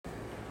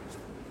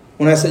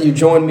When I say you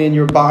join me in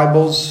your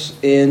Bibles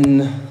in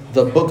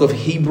the book of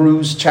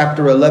Hebrews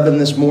chapter 11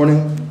 this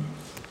morning,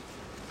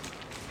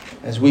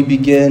 as we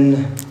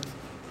begin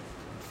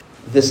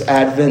this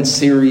Advent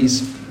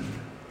series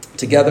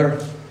together,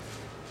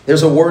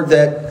 there's a word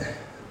that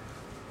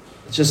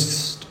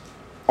just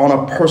on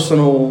a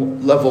personal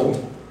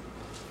level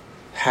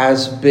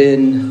has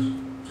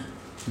been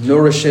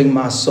nourishing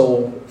my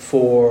soul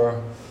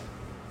for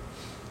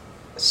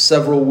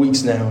several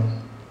weeks now.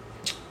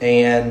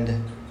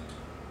 And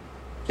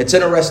it's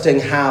interesting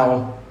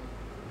how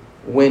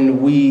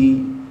when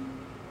we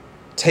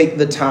take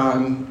the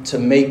time to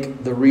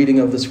make the reading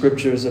of the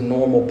scriptures a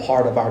normal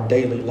part of our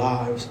daily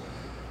lives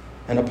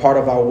and a part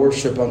of our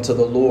worship unto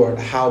the Lord,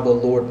 how the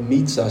Lord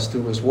meets us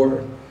through his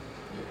word.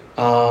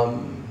 I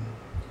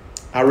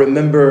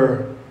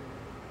remember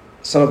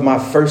some of my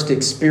first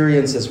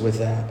experiences with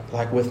that,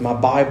 like with my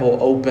Bible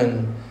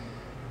open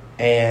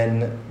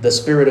and the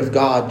Spirit of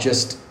God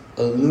just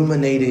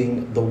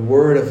illuminating the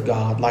Word of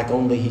God like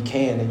only he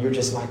can. And you're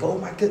just like, oh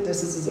my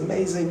goodness, this is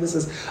amazing. This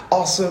is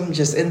awesome.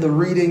 Just in the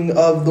reading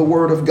of the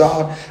Word of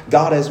God,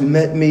 God has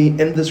met me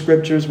in the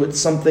scriptures with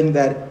something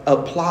that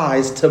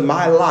applies to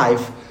my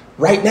life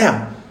right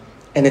now.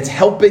 And it's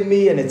helping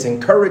me and it's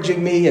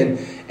encouraging me. And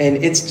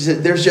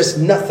there's just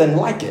nothing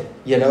like it,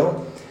 you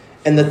know.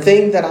 And the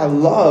thing that I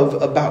love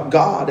about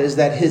God is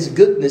that his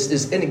goodness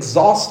is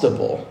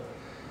inexhaustible.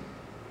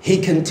 He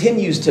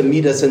continues to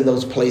meet us in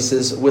those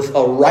places with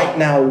a right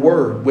now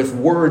word, with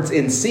words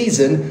in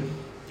season,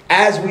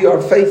 as we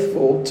are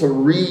faithful to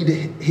read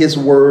his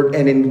word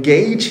and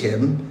engage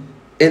him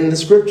in the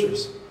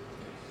scriptures.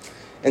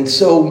 And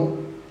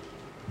so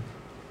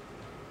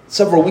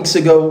several weeks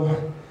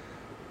ago,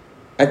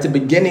 at the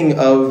beginning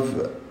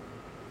of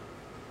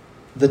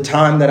the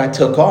time that I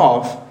took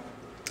off,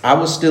 I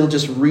was still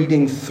just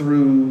reading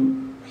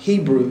through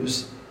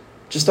Hebrews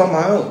just on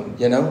my own,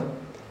 you know.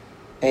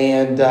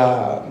 And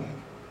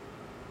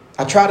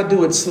I try to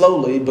do it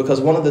slowly because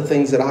one of the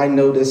things that I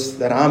notice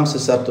that I'm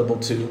susceptible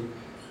to,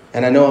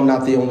 and I know I'm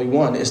not the only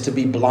one, is to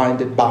be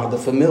blinded by the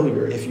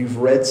familiar. If you've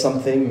read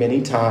something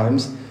many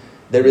times,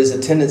 there is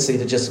a tendency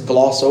to just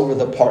gloss over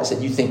the parts that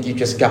you think you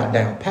just got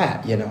down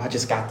pat. You know, I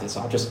just got this.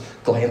 I'll just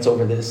glance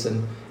over this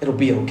and it'll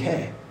be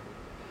okay.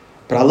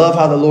 But I love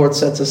how the Lord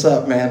sets us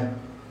up, man,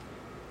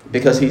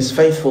 because he's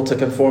faithful to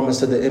conform us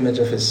to the image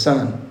of his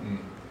Son.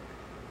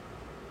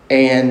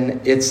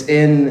 And it's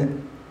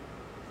in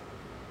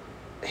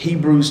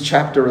Hebrews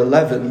chapter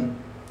 11,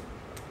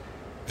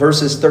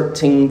 verses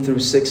 13 through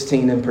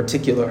 16 in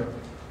particular,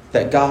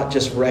 that God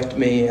just wrecked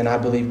me and I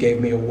believe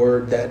gave me a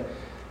word that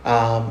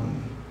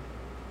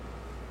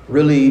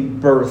really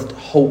birthed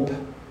hope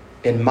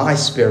in my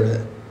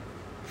spirit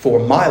for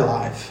my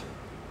life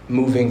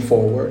moving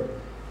forward.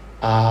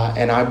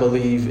 And I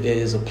believe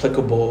is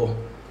applicable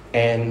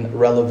and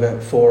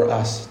relevant for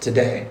us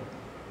today.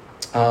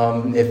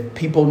 If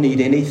people need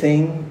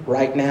anything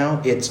right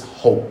now, it's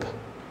hope.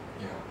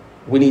 Yeah.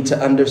 We need to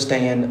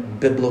understand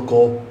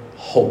biblical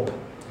hope.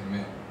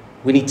 Amen.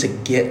 We need to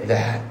get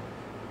that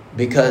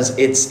because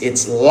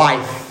it's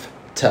life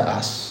to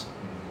us.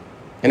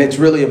 And it's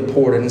really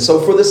important. And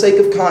so for the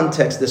sake of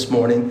context this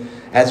morning,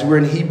 as we're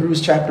in Hebrews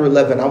chapter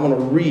 11, I want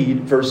to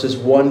read verses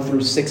 1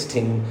 through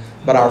 16.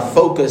 But our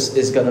focus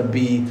is going to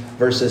be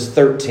verses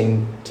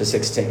 13 to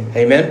 16.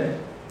 Amen?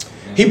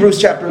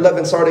 Hebrews chapter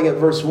 11, starting at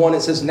verse 1,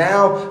 it says,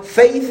 "Now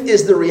faith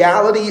is the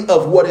reality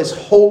of what is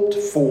hoped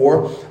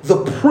for, the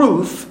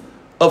proof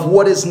of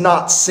what is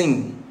not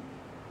seen.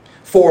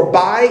 For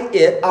by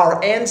it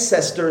our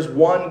ancestors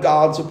won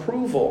God's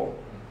approval.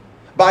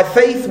 By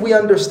faith we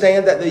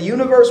understand that the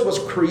universe was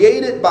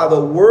created by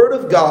the word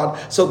of God,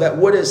 so that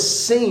what is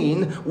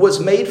seen was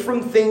made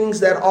from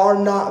things that are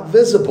not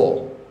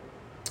visible.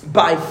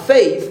 By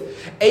faith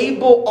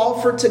Abel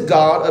offered to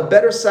God a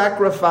better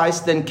sacrifice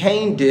than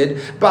Cain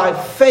did. By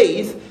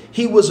faith,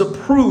 he was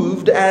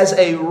approved as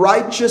a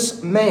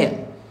righteous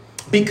man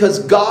because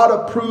God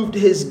approved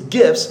his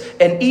gifts.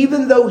 And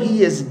even though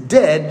he is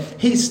dead,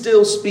 he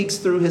still speaks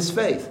through his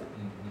faith.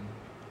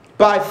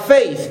 By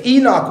faith,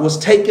 Enoch was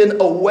taken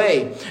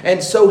away,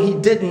 and so he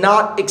did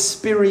not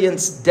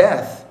experience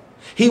death.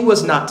 He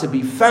was not to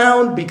be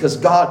found because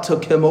God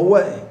took him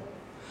away.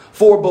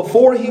 For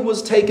before he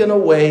was taken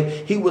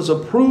away, he was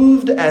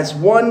approved as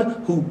one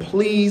who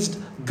pleased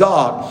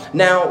God.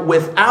 Now,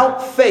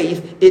 without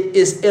faith, it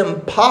is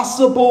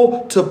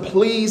impossible to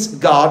please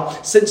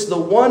God, since the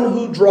one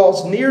who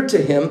draws near to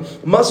him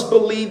must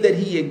believe that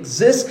he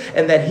exists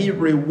and that he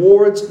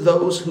rewards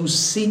those who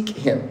seek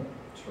him.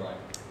 That's right.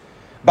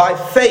 By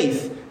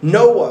faith,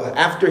 Noah,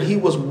 after he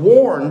was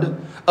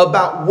warned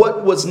about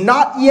what was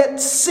not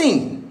yet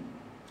seen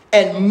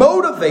and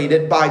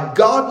motivated by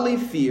godly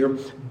fear,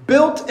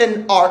 built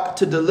an ark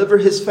to deliver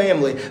his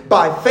family.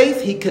 By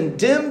faith, he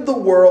condemned the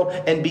world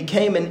and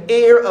became an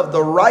heir of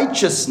the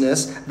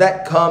righteousness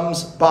that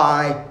comes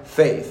by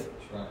faith.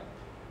 Right.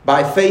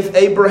 By faith,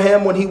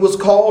 Abraham, when he was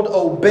called,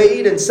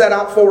 obeyed and set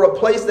out for a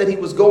place that he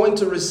was going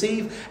to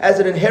receive as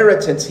an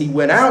inheritance. He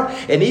went out,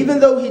 and even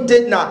though he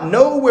did not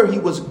know where he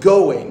was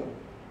going,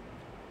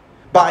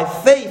 By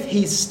faith,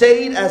 he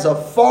stayed as a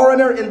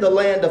foreigner in the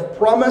land of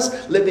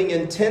promise, living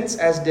in tents,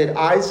 as did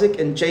Isaac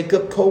and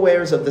Jacob,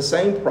 co-heirs of the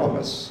same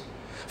promise.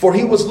 For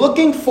he was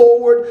looking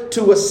forward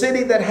to a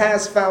city that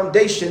has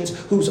foundations,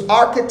 whose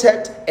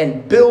architect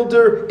and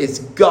builder is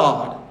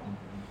God.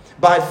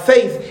 By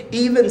faith,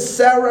 even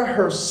Sarah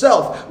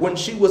herself, when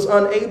she was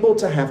unable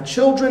to have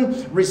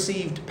children,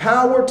 received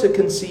power to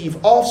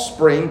conceive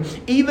offspring,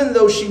 even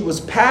though she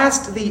was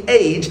past the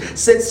age,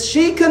 since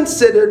she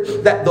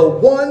considered that the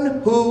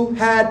one who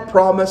had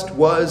promised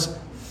was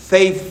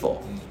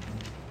faithful.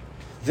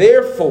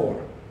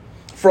 Therefore,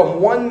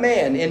 from one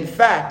man, in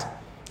fact,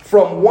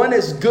 from one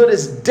as good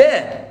as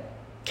dead,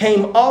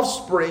 came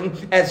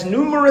offspring as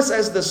numerous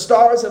as the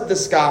stars of the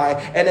sky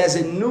and as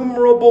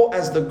innumerable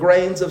as the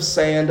grains of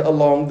sand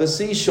along the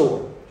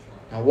seashore.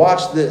 Now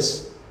watch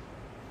this.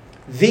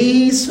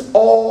 These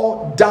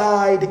all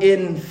died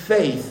in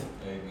faith,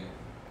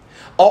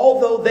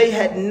 although they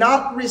had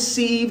not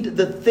received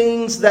the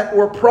things that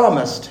were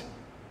promised.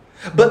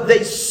 But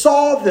they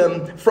saw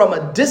them from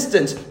a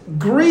distance,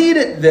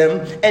 greeted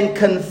them, and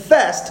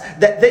confessed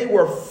that they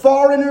were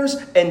foreigners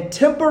and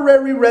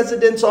temporary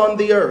residents on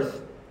the earth.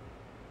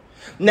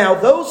 Now,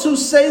 those who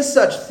say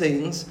such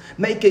things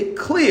make it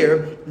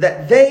clear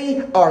that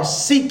they are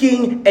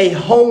seeking a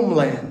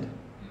homeland.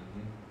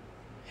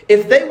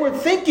 If they were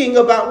thinking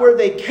about where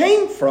they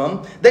came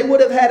from, they would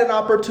have had an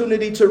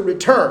opportunity to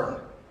return.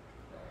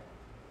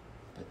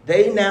 But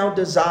they now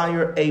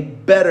desire a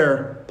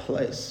better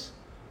place,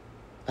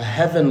 a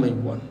heavenly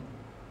one.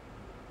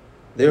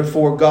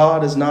 Therefore,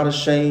 God is not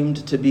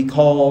ashamed to be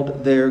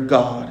called their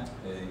God,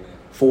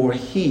 for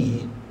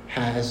he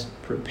has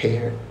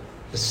prepared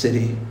a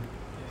city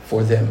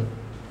for them.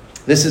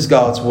 This is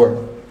God's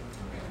word.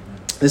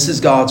 This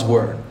is God's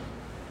word.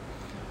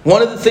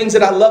 One of the things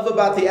that I love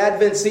about the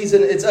Advent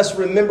season is us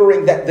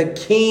remembering that the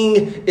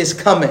King is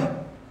coming.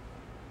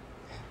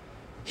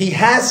 He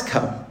has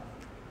come,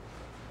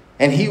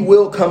 and he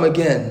will come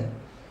again.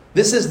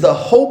 This is the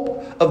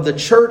hope of the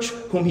church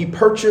whom he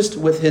purchased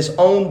with his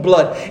own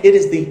blood. It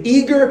is the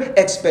eager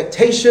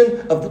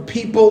expectation of the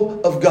people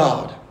of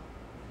God.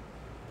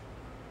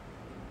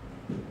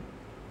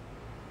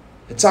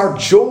 It's our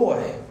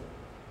joy,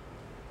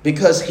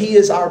 because he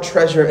is our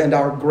treasure and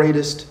our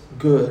greatest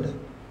good.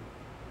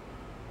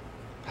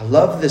 I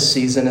love this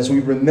season as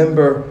we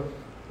remember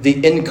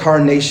the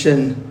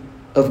incarnation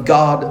of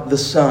God the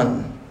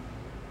Son,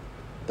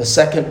 the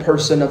second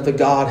person of the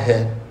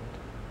Godhead.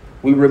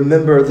 We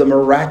remember the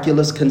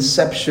miraculous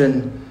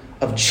conception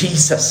of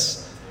Jesus.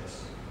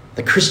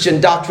 The Christian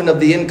doctrine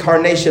of the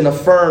incarnation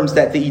affirms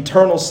that the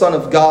eternal Son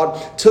of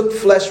God took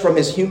flesh from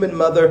his human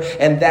mother,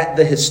 and that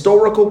the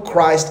historical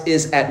Christ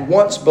is at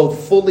once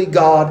both fully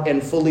God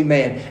and fully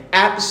man.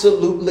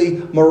 Absolutely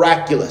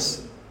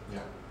miraculous.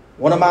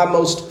 One of my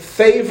most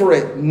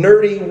favorite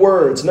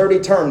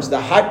nerdy terms,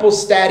 the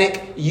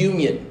hypostatic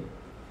union.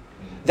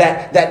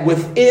 That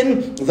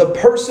within the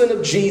person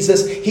of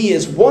Jesus, he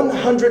is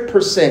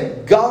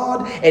 100%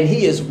 God and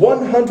he is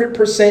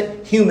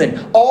 100%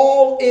 human,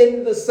 all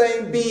in the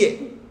same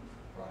being.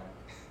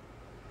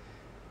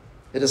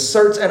 It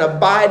asserts an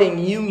abiding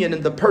union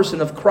in the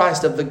person of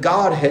Christ of the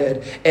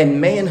Godhead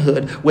and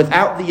manhood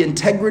without the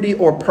integrity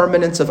or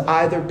permanence of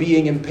either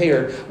being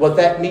impaired. What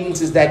that means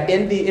is that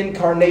in the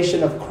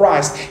incarnation of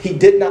Christ, he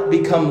did not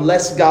become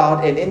less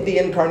God, and in the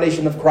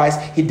incarnation of Christ,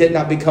 he did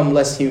not become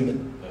less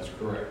human.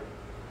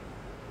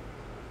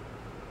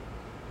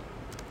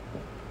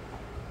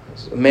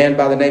 A man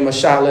by the name of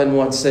Shaolin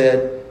once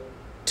said,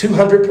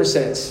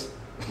 200%.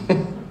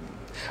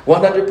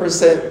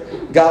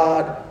 100%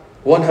 God,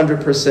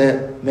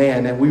 100%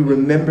 man. And we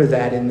remember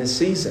that in this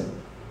season.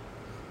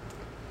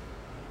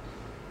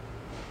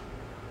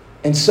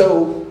 And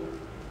so,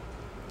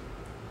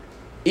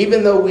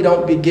 even though we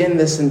don't begin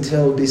this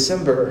until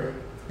December,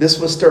 this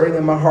was stirring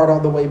in my heart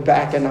all the way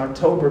back in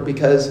October,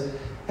 because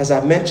as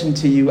I mentioned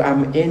to you,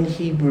 I'm in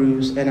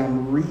Hebrews and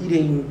I'm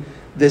reading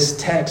this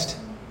text,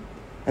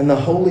 and the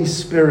Holy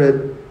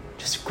Spirit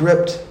just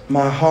gripped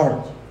my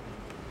heart.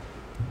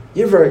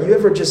 You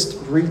ever just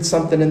read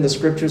something in the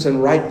scriptures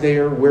and right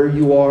there where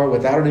you are,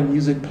 without any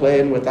music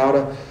playing,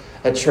 without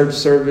a church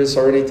service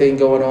or anything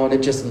going on,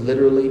 it just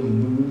literally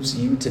moves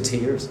you to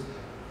tears?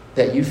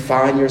 That you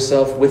find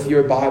yourself with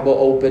your Bible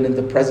open in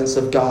the presence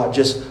of God,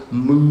 just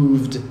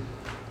moved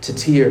to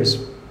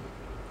tears.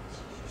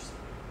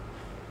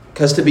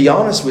 Because to be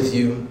honest with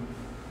you,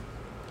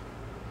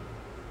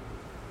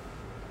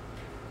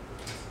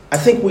 I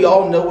think we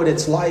all know what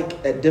it's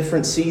like at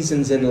different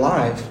seasons in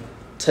life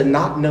to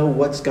not know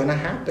what's going to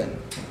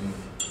happen.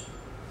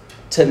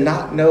 To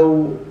not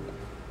know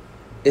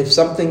if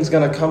something's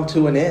going to come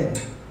to an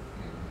end.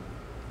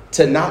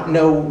 To not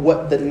know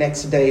what the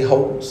next day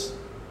holds.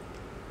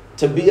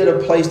 To be at a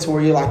place to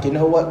where you're like, you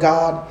know what,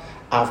 God?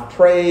 I've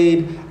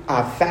prayed,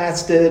 I've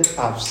fasted,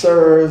 I've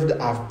served,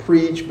 I've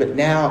preached, but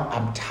now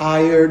I'm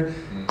tired.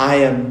 I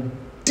am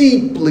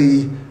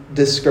deeply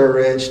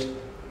discouraged.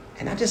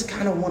 And I just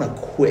kind of want to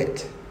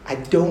quit. I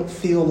don't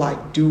feel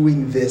like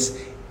doing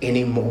this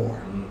anymore.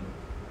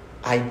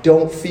 I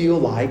don't feel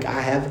like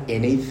I have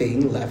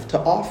anything left to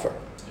offer.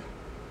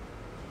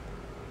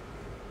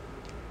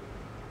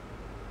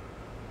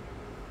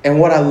 And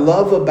what I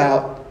love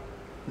about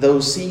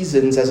those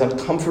seasons, as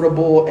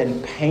uncomfortable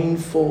and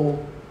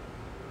painful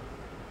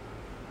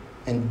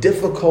and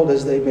difficult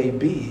as they may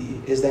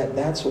be, is that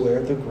that's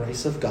where the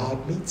grace of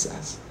God meets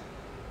us.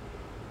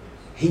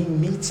 He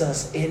meets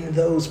us in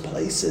those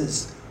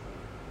places.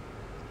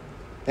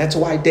 That's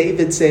why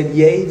David said,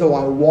 yea, though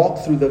I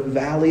walk through the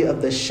valley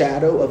of the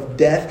shadow of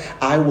death,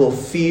 I will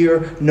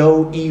fear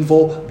no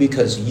evil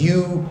because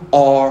you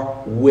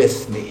are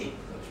with me.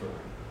 That's right.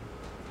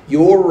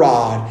 Your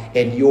rod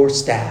and your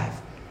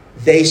staff,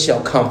 they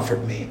shall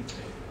comfort me.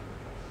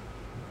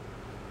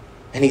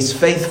 And he's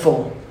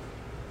faithful.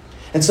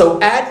 And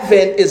so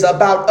Advent is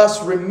about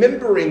us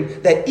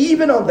remembering that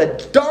even on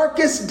the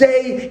darkest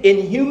day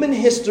in human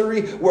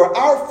history, where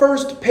our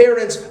first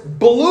parents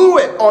blew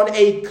it on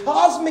a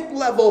cosmic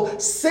level,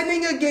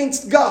 sinning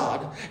against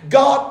God,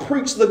 God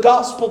preached the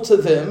gospel to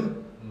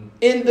them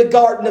in the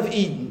Garden of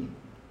Eden.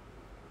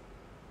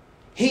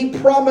 He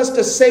promised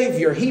a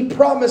Savior. He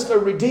promised a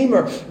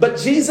Redeemer. But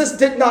Jesus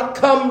did not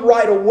come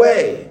right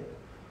away.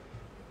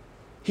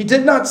 He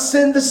did not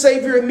send the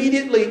Savior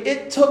immediately.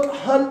 It took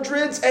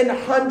hundreds and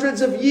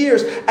hundreds of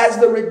years as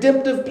the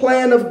redemptive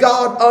plan of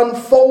God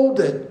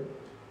unfolded.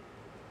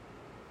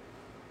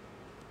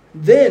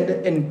 Then,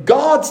 in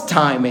God's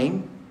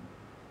timing,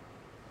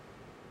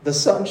 the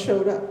Son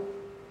showed up.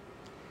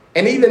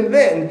 And even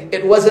then,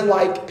 it wasn't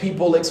like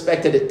people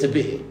expected it to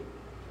be.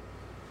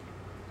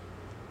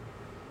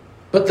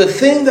 But the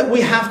thing that we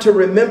have to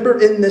remember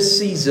in this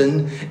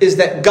season is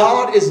that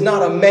God is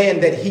not a man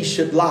that he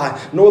should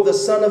lie, nor the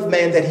Son of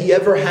Man that he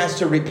ever has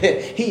to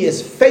repent. He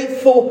is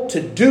faithful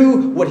to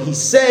do what he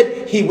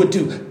said he would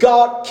do.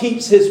 God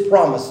keeps his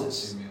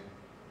promises. Amen.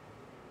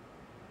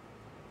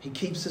 He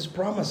keeps his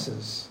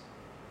promises.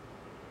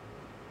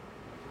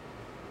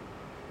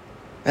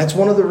 That's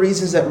one of the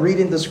reasons that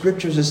reading the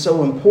scriptures is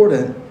so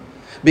important,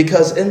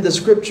 because in the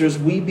scriptures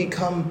we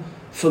become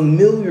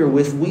familiar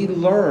with, we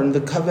learn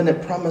the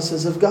covenant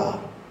promises of God.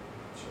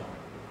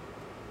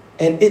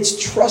 And it's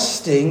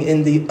trusting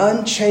in the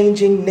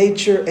unchanging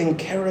nature and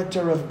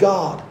character of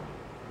God.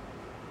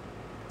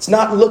 It's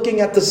not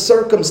looking at the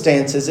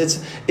circumstances.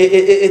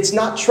 It's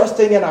not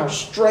trusting in our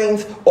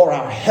strength or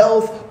our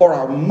health or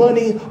our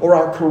money or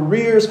our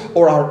careers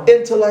or our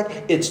intellect.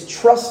 It's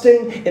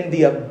trusting in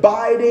the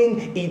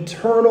abiding,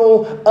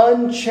 eternal,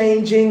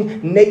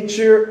 unchanging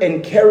nature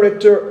and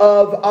character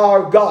of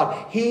our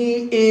God.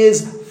 He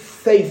is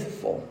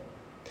faithful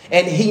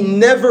and he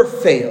never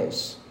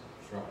fails.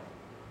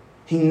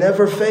 He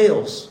never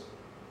fails.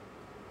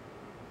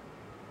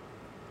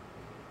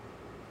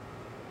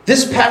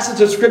 This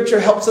passage of scripture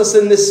helps us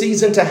in this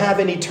season to have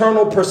an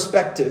eternal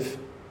perspective.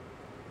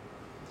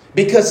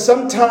 Because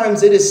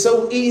sometimes it is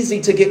so easy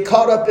to get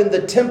caught up in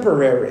the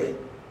temporary.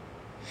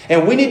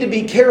 And we need to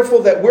be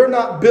careful that we're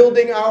not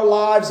building our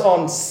lives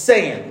on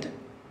sand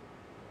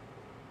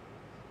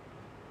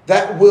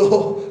that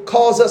will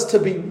cause us to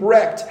be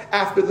wrecked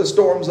after the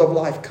storms of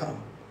life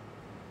come.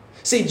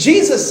 See,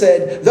 Jesus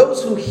said,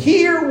 those who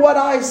hear what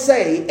I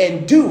say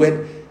and do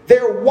it,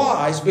 they're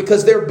wise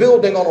because they're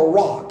building on a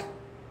rock.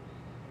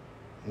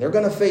 They're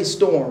going to face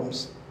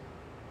storms.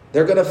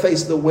 They're going to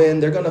face the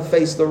wind. They're going to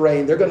face the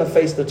rain. They're going to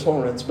face the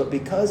torrents. But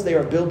because they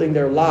are building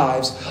their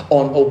lives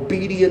on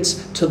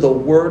obedience to the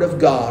word of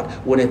God,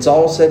 when it's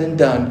all said and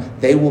done,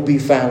 they will be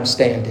found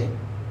standing.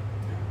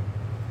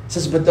 It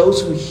says, but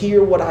those who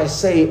hear what I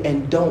say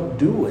and don't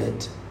do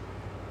it,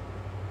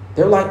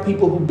 they're like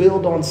people who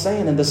build on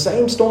sand. And the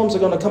same storms are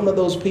going to come to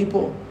those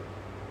people.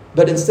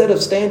 But instead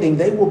of standing,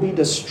 they will be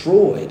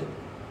destroyed.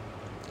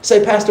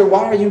 Say, Pastor,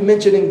 why are you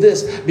mentioning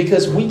this?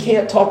 Because we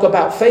can't talk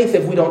about faith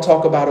if we don't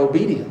talk about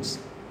obedience.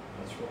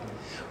 That's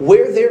right.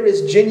 Where there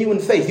is genuine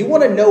faith. You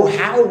want to know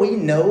how we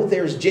know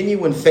there's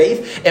genuine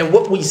faith and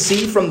what we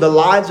see from the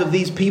lives of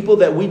these people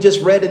that we just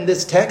read in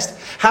this text?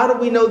 How do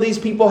we know these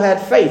people had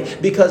faith?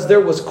 Because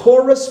there was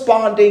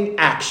corresponding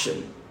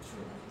action.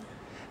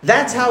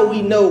 That's how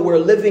we know where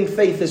living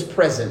faith is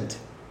present.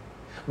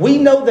 We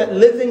know that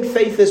living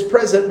faith is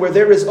present where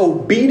there is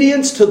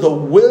obedience to the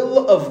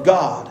will of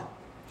God.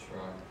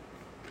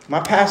 My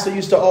pastor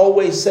used to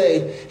always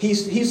say, he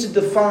used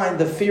to define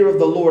the fear of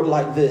the Lord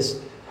like this: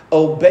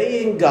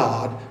 obeying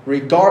God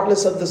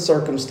regardless of the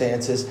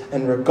circumstances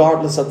and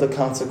regardless of the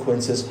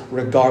consequences,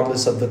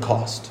 regardless of the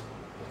cost.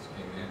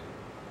 Amen.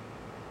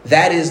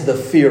 That is the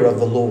fear of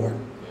the Lord.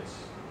 Yes.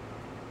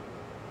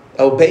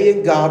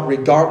 Obeying God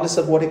regardless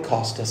of what it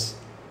cost us,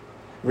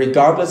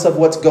 regardless of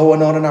what's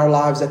going on in our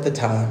lives at the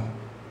time,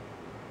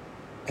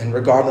 and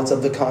regardless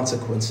of the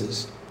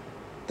consequences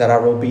that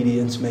our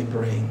obedience may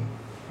bring.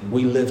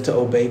 We live to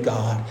obey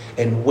God.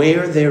 And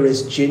where there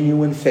is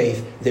genuine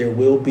faith, there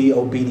will be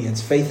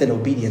obedience. Faith and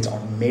obedience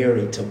are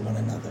married to one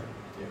another.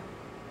 Yeah.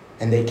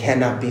 And they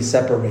cannot be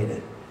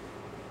separated.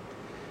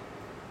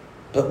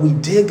 But we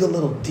dig a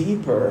little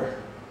deeper.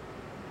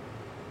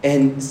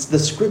 And the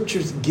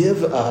scriptures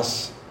give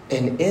us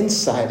an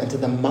insight into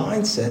the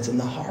mindsets and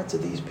the hearts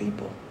of these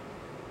people.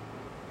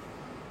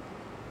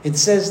 It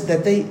says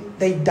that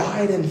they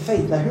died in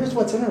faith. Now here's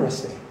what's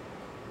interesting.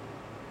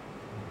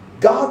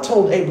 God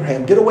told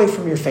Abraham, get away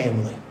from your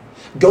family.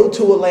 Go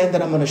to a land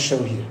that I'm going to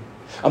show you.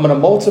 I'm going to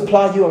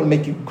multiply you. I'm going to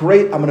make you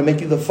great. I'm going to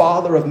make you the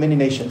father of many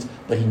nations.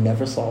 But he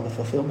never saw the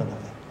fulfillment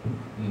of it.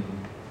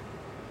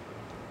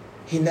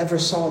 He never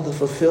saw the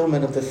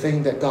fulfillment of the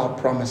thing that God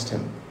promised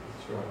him.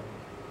 That's right.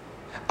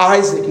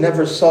 Isaac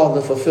never saw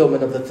the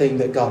fulfillment of the thing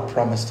that God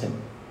promised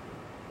him.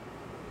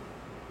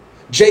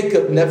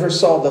 Jacob never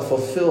saw the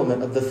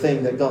fulfillment of the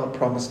thing that God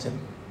promised him.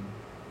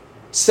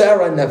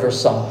 Sarah never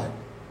saw it.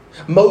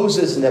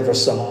 Moses never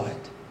saw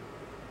it.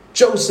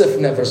 Joseph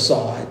never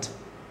saw it.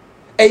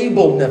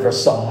 Abel never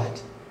saw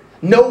it.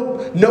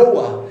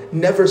 Noah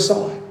never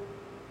saw it.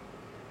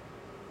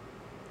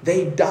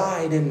 They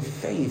died in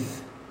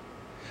faith,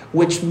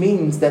 which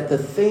means that the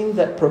thing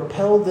that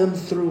propelled them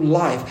through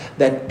life,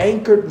 that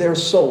anchored their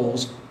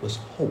souls, was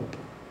hope.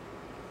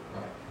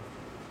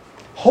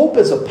 Hope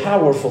is a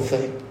powerful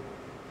thing.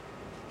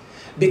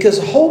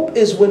 Because hope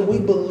is when we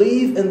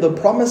believe in the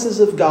promises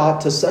of God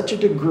to such a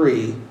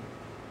degree,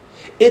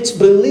 it's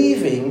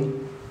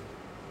believing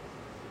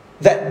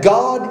that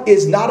God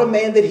is not a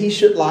man that he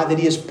should lie, that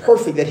he is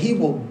perfect, that he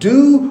will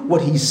do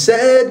what he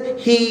said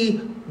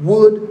he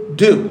would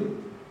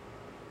do.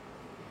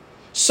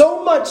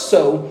 So much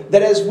so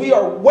that as we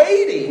are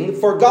waiting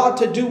for God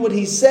to do what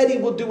he said he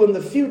will do in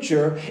the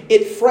future,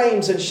 it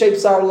frames and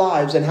shapes our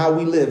lives and how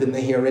we live in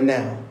the here and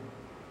now.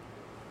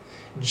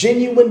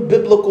 Genuine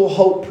biblical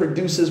hope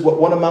produces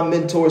what one of my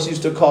mentors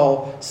used to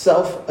call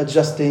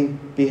self-adjusting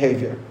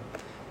behavior.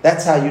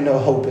 That's how you know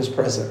hope is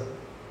present.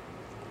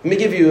 Let me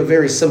give you a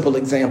very simple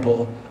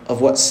example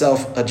of what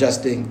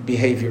self-adjusting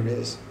behavior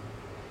is.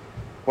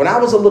 When I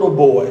was a little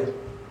boy,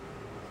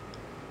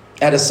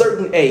 at a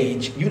certain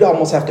age, you'd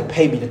almost have to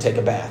pay me to take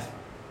a bath.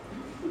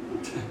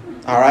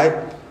 All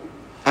right?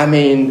 I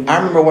mean, I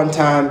remember one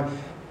time,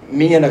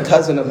 me and a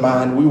cousin of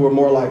mine, we were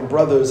more like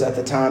brothers at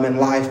the time in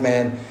life,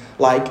 man.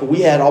 Like,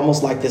 we had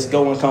almost like this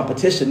going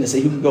competition to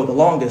see who could go the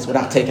longest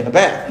without taking a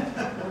bath.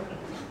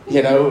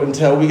 You know,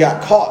 until we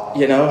got caught,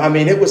 you know. I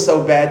mean, it was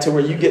so bad to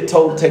where you get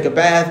told to take a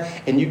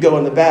bath and you go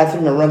in the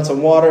bathroom and run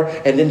some water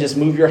and then just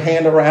move your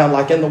hand around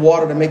like in the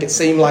water to make it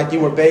seem like you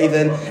were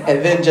bathing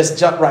and then just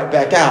jump right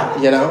back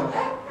out, you know.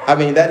 I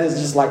mean, that is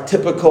just like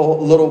typical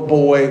little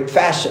boy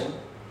fashion,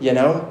 you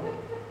know.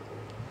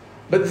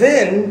 But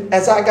then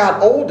as I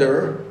got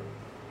older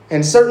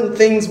and certain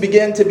things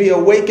began to be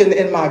awakened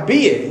in my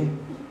being,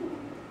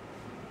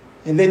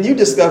 and then you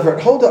discovered,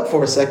 hold up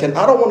for a second,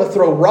 I don't want to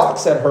throw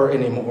rocks at her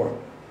anymore.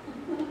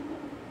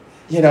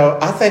 You know,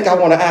 I think I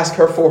want to ask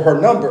her for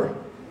her number,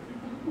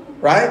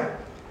 right?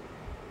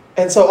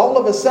 And so all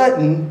of a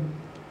sudden,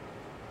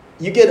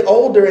 you get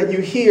older and you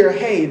hear,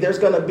 hey, there's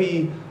going to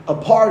be a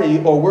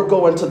party or we're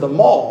going to the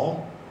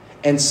mall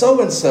and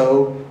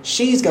so,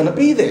 she's going to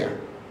be there.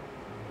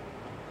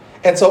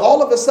 And so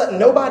all of a sudden,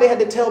 nobody had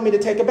to tell me to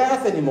take a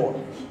bath anymore.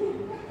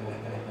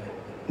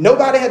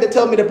 Nobody had to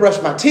tell me to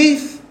brush my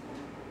teeth.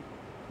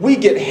 We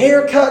get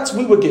haircuts.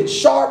 We would get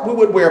sharp. We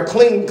would wear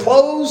clean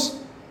clothes.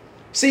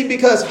 See,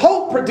 because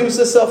hope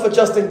produces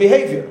self-adjusting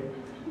behavior.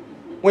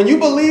 When you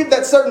believe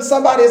that certain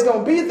somebody is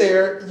going to be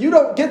there, you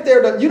don't get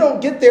there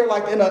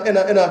like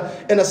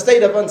in a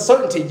state of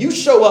uncertainty. You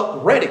show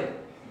up ready.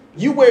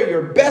 You wear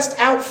your best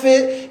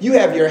outfit. You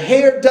have your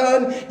hair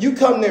done. You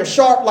come there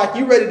sharp like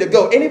you ready to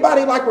go.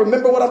 Anybody like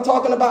remember what I'm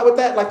talking about with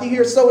that? Like you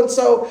hear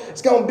so-and-so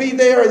is going to be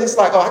there and it's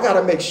like, oh, I got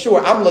to make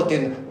sure I'm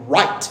looking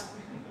right.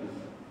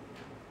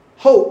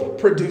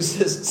 Hope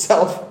produces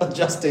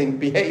self-adjusting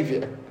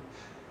behavior.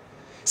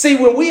 See,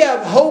 when we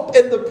have hope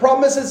in the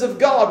promises of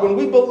God, when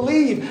we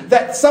believe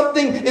that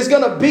something is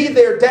going to be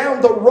there down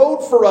the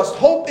road for us,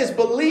 hope is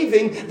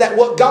believing that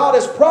what God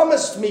has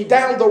promised me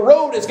down the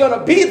road is going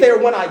to be there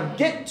when I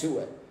get to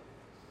it.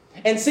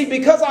 And see,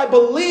 because I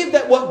believe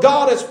that what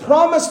God has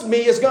promised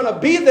me is going to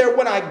be there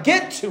when I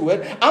get to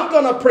it, I'm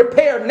going to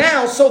prepare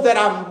now so that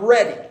I'm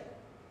ready.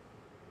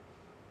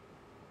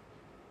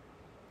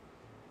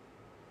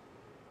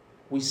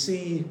 We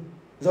see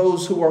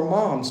those who are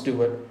moms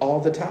do it all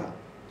the time.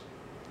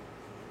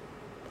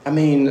 I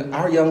mean,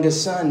 our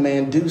youngest son,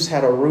 man, Deuce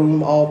had a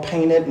room all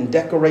painted and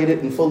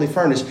decorated and fully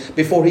furnished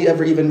before he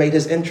ever even made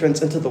his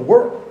entrance into the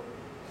world.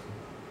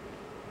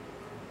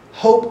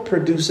 Hope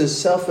produces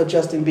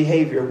self-adjusting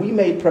behavior. We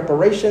made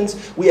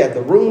preparations. We had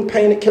the room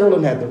painted.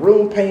 Carolyn had the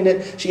room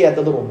painted. She had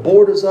the little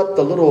borders up,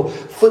 the little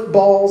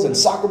footballs and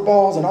soccer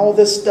balls and all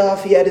this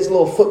stuff. He had his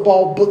little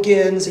football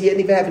bookends. He didn't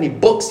even have any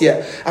books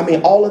yet. I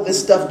mean, all of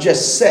this stuff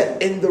just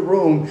set in the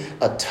room.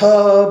 A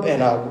tub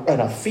and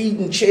a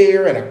feeding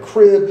chair and a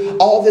crib.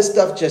 All this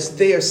stuff just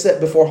there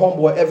set before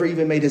homeboy ever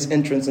even made his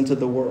entrance into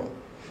the world.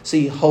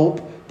 See,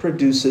 hope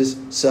produces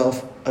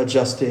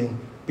self-adjusting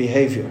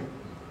behavior.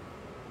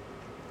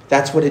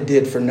 That's what it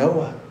did for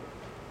Noah.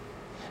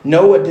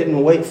 Noah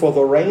didn't wait for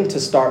the rain to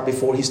start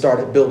before he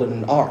started building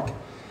an ark.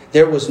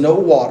 There was no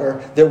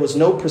water. There was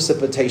no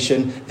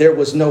precipitation. There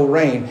was no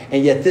rain.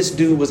 And yet this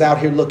dude was out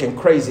here looking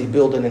crazy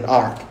building an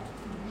ark.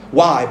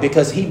 Why?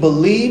 Because he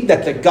believed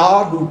that the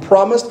God who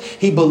promised,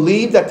 he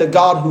believed that the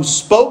God who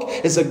spoke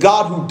is a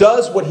God who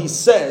does what he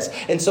says.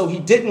 And so he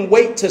didn't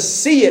wait to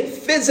see it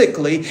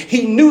physically.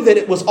 He knew that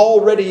it was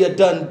already a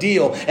done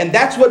deal. And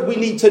that's what we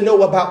need to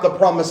know about the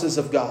promises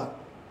of God.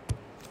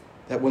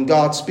 That when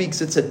God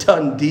speaks, it's a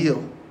done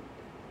deal.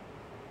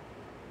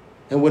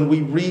 And when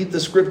we read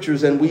the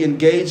scriptures and we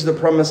engage the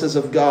promises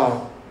of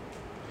God,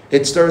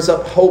 it stirs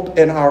up hope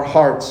in our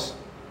hearts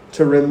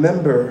to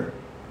remember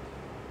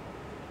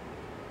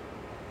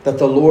that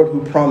the Lord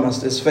who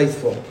promised is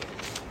faithful.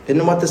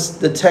 Isn't what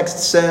the text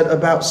said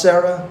about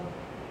Sarah?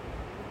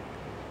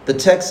 The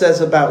text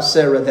says about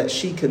Sarah that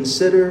she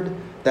considered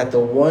that the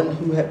one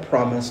who had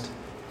promised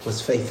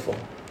was faithful.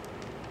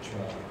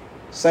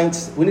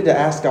 Saints, we need to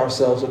ask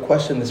ourselves a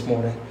question this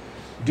morning.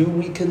 Do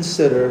we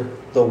consider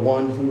the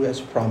one who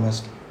has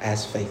promised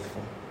as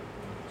faithful?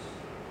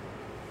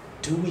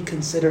 Do we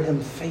consider him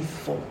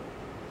faithful?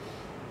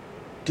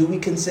 Do we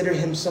consider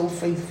him so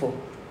faithful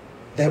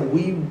that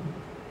we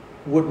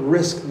would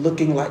risk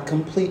looking like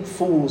complete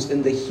fools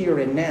in the here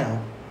and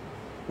now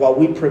while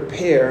we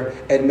prepare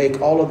and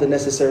make all of the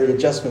necessary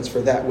adjustments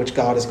for that which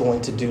God is going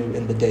to do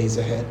in the days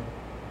ahead?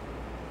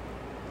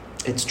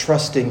 It's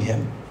trusting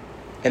him.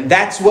 And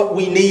that's what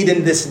we need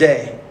in this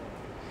day.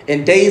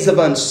 In days of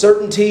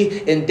uncertainty,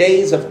 in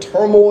days of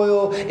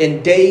turmoil,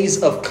 in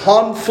days of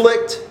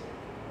conflict,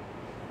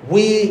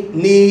 we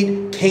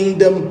need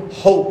kingdom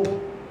hope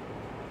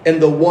in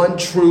the one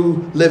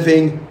true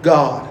living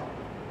God.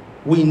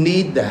 We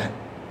need that.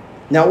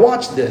 Now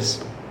watch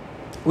this.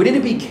 We need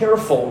to be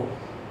careful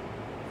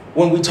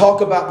when we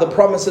talk about the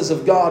promises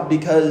of God,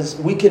 because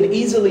we can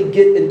easily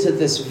get into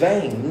this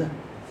vein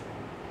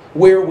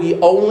where we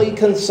only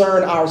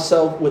concern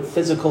ourselves with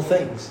physical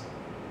things.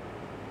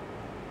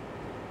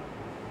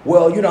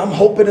 Well, I'm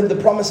hoping in the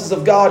promises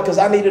of God because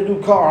I need a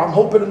new car. I'm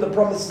hoping in the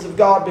promises of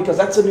God because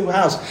that's a new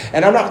house.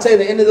 And I'm not saying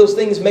that any of those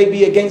things may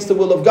be against the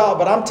will of God,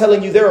 but I'm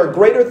telling you there are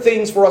greater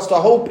things for us to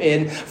hope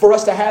in, for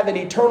us to have an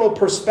eternal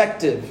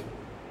perspective.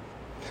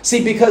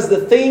 See, because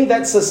the thing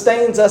that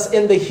sustains us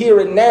in the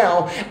here and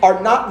now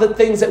are not the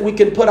things that we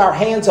can put our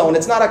hands on.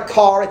 It's not a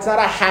car, it's not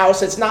a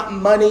house, it's not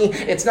money,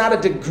 it's not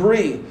a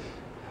degree.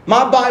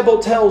 My Bible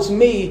tells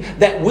me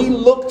that we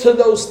look to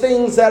those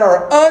things that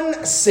are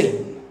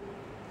unseen.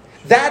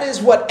 That is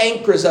what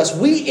anchors us.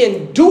 We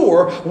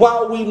endure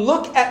while we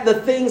look at the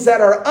things that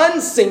are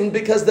unseen,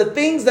 because the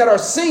things that are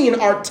seen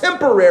are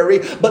temporary,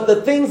 but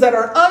the things that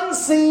are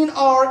unseen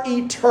are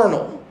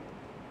eternal.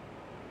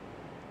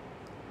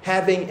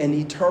 Having an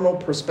eternal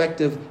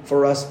perspective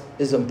for us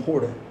is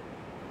important.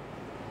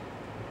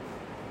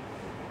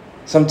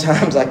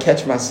 Sometimes I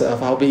catch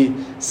myself. I'll be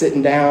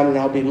sitting down and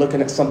I'll be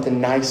looking at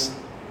something nice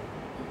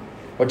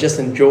or just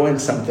enjoying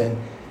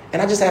something.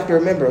 And I just have to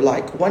remember,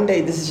 one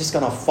day this is just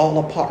going to fall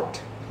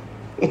apart.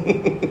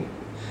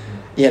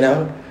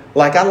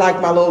 Like I like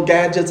my little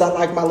gadgets, I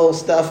like my little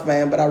stuff,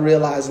 man. But I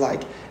realize,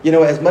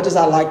 as much as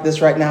I like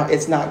this right now,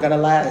 it's not going to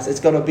last. It's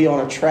going to be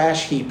on a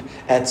trash heap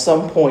at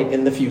some point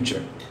in the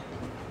future.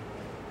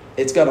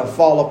 It's going to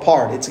fall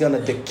apart. It's going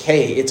to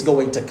decay. It's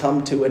going to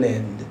come to an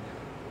end.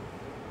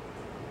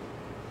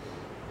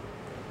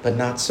 But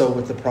not so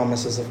with the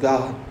promises of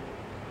God.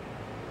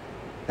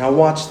 Now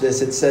watch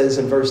this. It says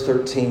in verse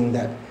 13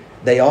 that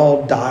they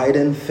all died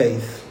in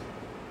faith,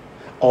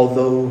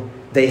 although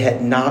they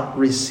had not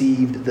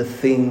received the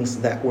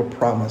things that were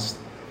promised.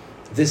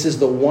 This is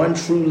the one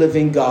true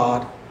living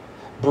God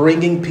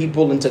bringing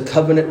people into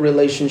covenant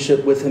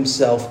relationship with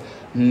himself,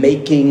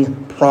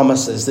 making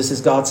promises. This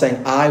is God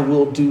saying, I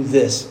will do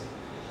this.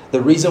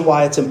 The reason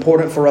why it's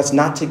important for us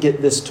not to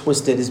get this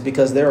twisted is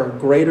because there are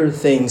greater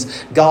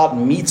things. God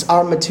meets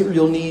our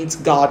material needs.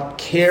 God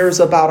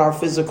cares about our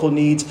physical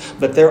needs,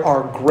 but there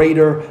are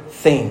greater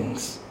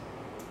things.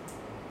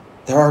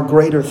 There are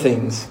greater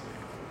things.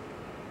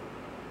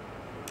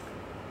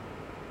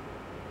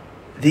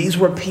 These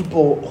were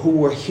people who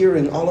were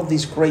hearing all of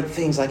these great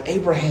things. Like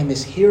Abraham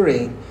is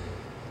hearing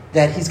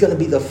that he's going to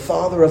be the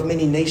father of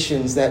many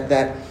nations,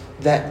 that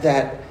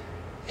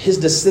his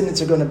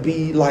descendants are going to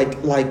be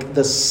like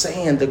the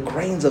sand, the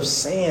grains of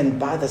sand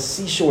by the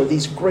seashore,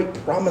 these great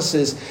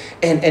promises.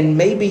 And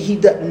maybe he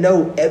doesn't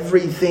know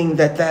everything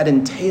that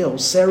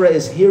entails. Sarah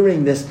is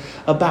hearing this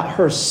about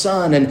her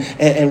son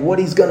and what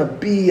he's going to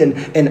be,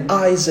 and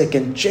Isaac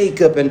and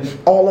Jacob and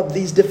all of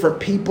these different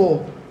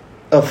people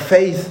of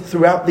faith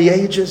throughout the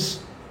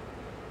ages.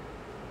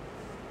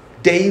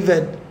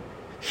 David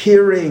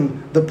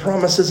hearing the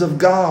promises of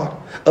God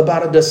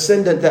about a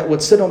descendant that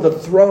would sit on the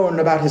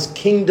throne, about his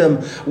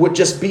kingdom would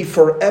just be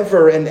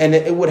forever and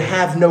it would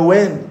have no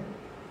end.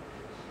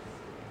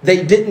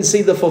 They didn't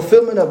see the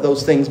fulfillment of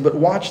those things, but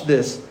watch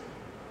this.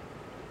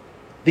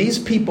 These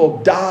people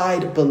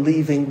died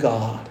believing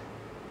God.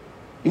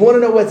 You want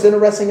to know what's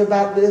interesting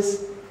about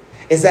this?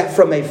 Is that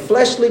from a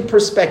fleshly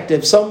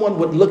perspective, someone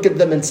would look at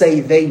them and say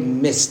they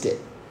missed it.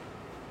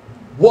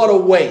 What a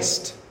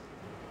waste.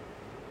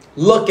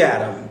 Look at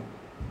them.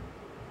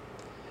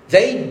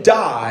 They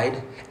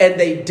died and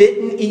they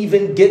didn't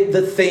even get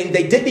the thing.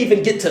 They didn't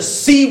even get to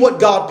see what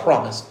God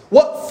promised.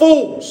 What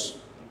fools!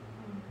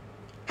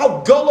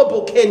 How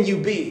gullible can you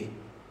be?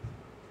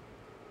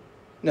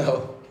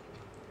 No,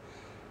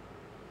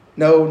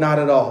 not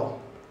at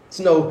all.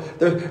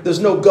 There's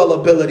no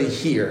gullibility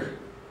here.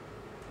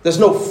 There's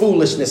no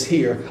foolishness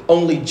here,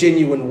 only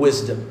genuine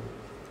wisdom.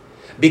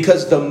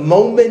 Because the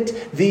moment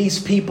these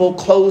people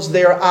closed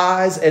their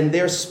eyes and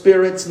their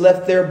spirits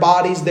left their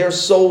bodies, their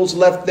souls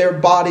left their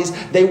bodies,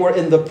 they were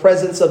in the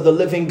presence of the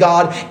living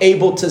God,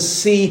 able to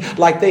see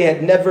like they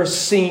had never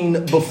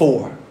seen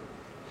before.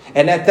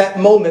 And at that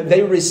moment,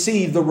 they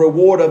received the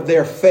reward of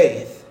their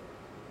faith.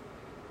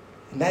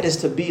 And that is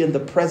to be in the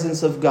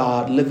presence of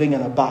God, living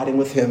and abiding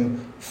with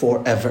Him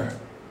forever.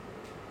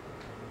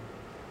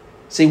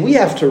 See, we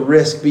have to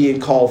risk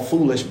being called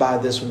foolish by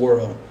this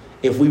world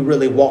if we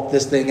really walk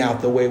this thing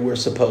out the way we're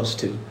supposed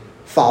to,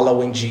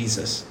 following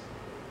Jesus.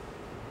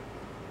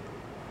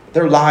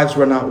 Their lives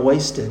were not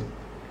wasted.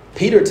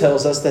 Peter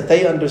tells us that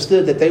they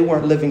understood that they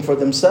weren't living for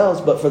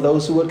themselves, but for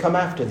those who would come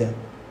after them.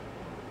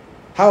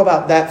 How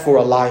about that for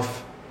a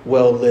life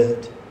well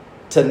lived?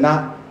 To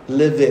not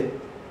live it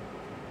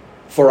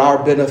for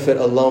our benefit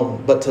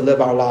alone, but to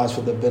live our lives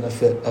for the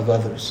benefit of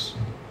others.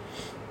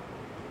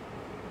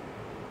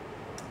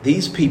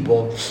 These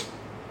people,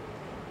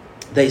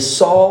 they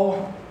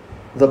saw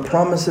the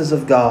promises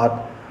of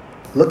God.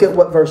 Look at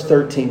what verse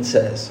 13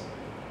 says.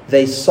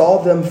 They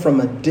saw them from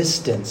a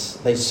distance.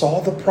 They saw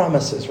the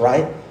promises,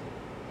 right?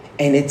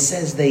 And it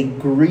says they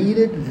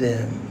greeted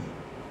them.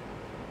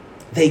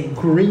 They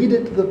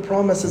greeted the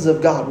promises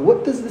of God.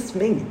 What does this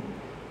mean?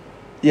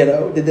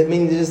 Did that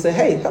mean to just say,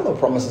 hey, hello,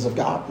 promises of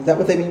God? Is that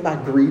what they mean by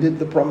greeted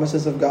the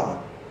promises of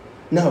God?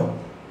 No.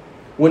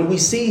 When we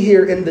see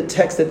here in the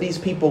text that these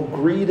people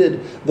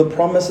greeted the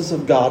promises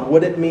of God,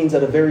 what it means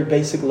at a very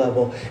basic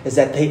level is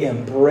that they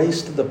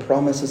embraced the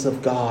promises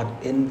of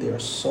God in their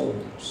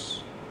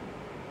souls.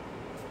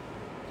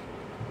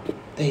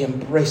 They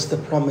embraced the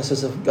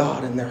promises of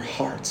God in their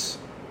hearts.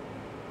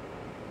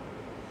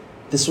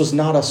 This was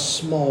not a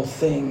small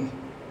thing.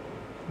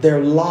 Their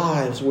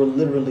lives were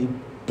literally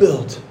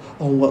built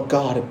on what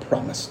God had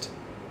promised.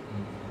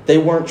 They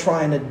weren't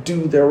trying to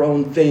do their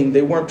own thing.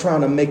 They weren't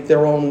trying to make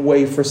their own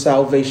way for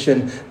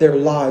salvation. Their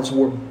lives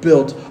were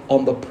built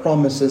on the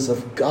promises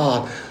of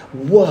God.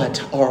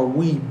 What are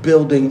we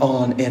building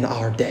on in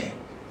our day?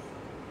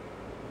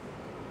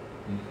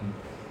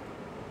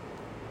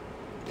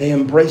 They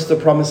embraced the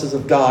promises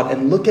of God,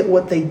 and look at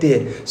what they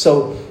did.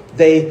 So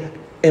they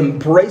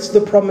embraced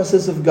the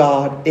promises of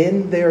God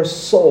in their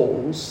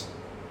souls,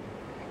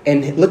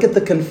 and look at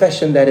the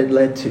confession that it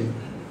led to.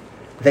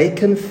 They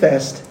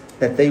confessed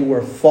that they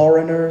were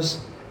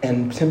foreigners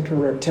and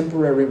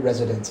temporary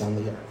residents on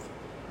the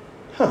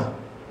earth.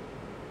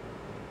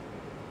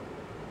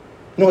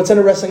 What's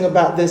interesting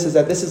about this is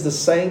that this is the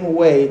same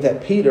way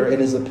that Peter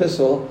in his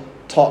epistle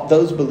taught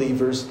those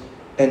believers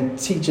and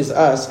teaches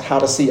us how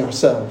to see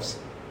ourselves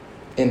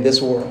in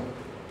this world.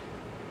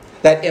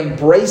 That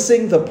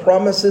embracing the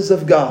promises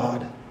of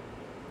God,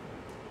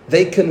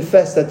 they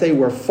confessed that they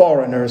were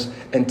foreigners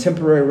and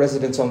temporary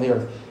residents on the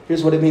earth.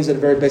 Here's what it means at a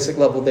very basic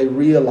level. They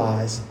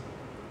realized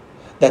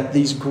that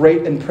these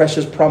great and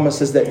precious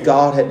promises that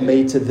God had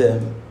made to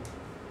them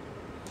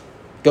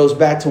goes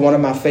back to one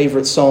of my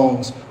favorite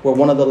songs, where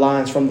one of the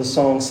lines from the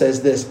song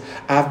says this: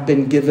 I've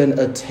been given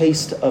a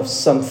taste of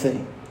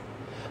something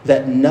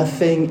that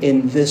nothing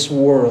in this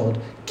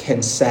world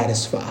can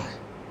satisfy.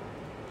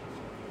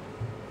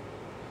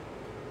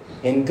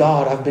 In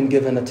God, I've been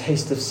given a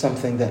taste of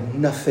something that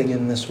nothing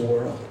in this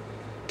world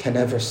can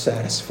ever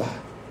satisfy.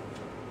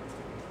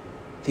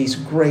 These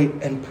great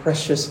and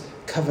precious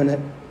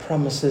covenant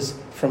promises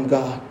from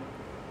God.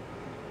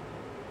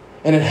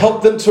 And it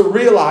helped them to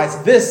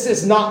realize, this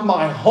is not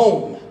my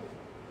home.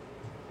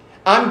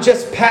 I'm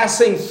just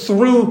passing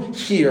through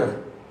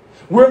here.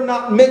 We're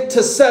not meant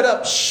to set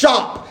up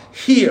shop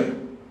here.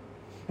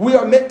 We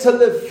are meant to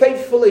live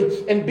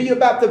faithfully and be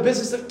about the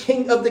business of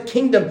the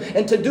kingdom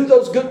and to do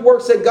those good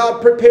works that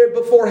God prepared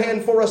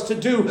beforehand for us to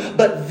do.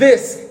 But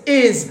this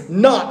is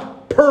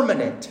not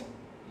permanent.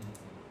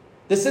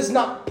 This is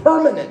not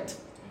permanent.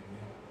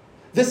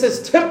 This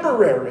is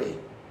temporary.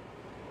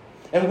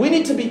 And we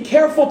need to be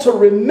careful to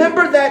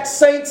remember that,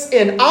 saints,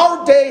 in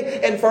our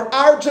day and for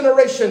our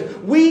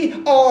generation.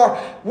 We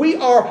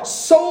are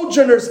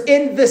sojourners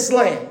in this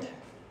land.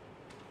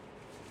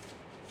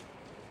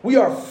 We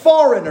are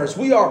foreigners.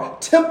 We are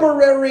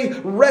temporary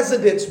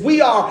residents. We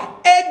are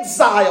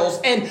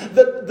exiles. And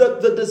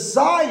the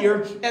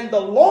desire and the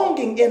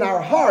longing in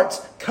our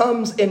hearts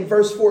comes in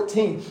verse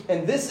 14.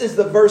 And this is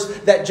the verse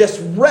that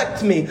just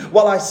wrecked me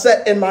while I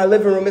sat in my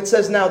living room. It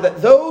says, now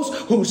that those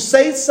who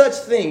say such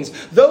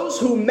things, those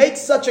who make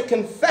such a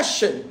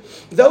confession,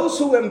 those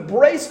who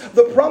embrace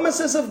the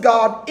promises of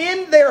God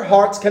in their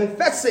hearts,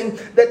 confessing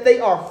that they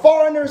are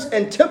foreigners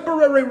and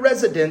temporary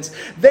residents,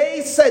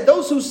 they say,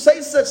 those who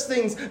say such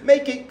things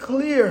make it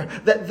clear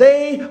that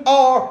they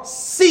are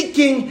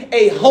seeking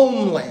a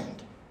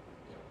homeland.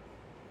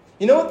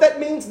 You know what that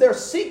means? They're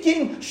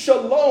seeking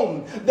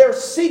shalom. They're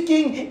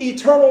seeking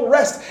eternal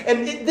rest.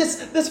 And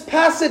this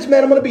passage,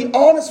 man, I'm going to be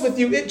honest with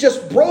you, it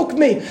just broke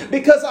me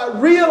because I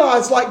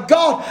realized, like,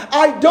 God,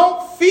 I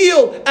don't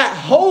feel at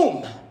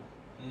home.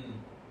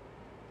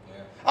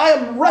 I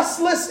am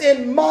restless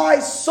in my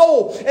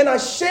soul. And I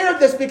share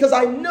this because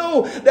I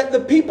know that the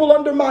people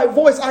under my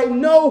voice, I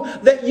know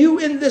that you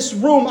in this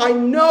room, I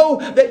know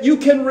that you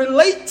can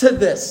relate to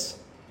this.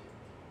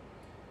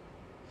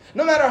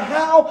 No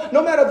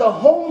matter the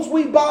homes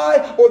we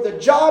buy or the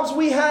jobs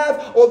we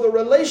have or the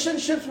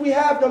relationships we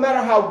have, no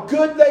matter how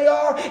good they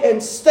are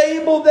and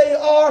stable they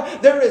are,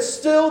 there is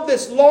still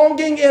this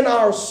longing in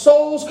our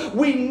souls.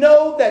 We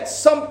know that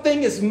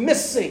something is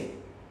missing.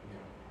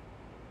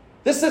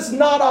 This is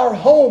not our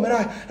home. And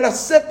I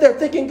sit there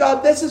thinking,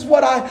 God, this is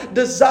what I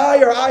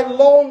desire. I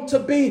long to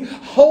be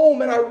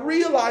home. And I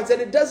realize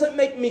that it doesn't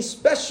make me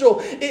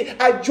special.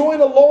 I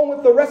join along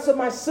with the rest of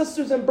my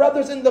sisters and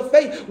brothers in the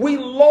faith. We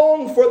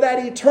long for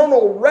that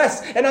eternal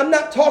rest. And I'm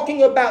not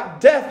talking about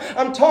death.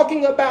 I'm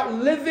talking about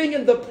living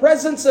in the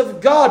presence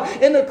of God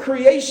in a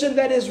creation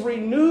that is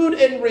renewed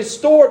and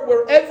restored,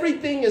 where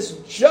everything is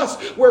just,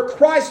 where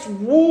Christ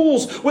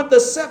rules with the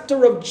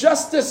scepter of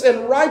justice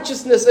and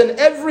righteousness, and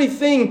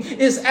everything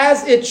is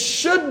as it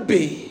should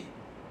be.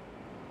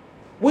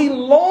 We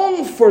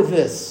long for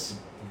this.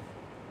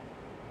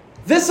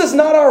 This is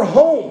not our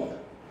home.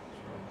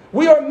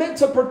 We are meant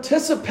to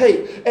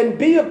participate and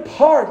be a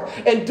part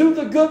and do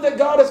the good that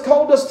God has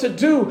called us to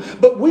do.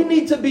 But we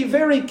need to be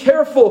very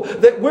careful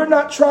that we're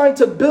not trying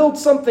to build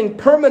something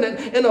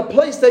permanent in a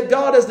place that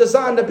God has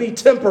designed to be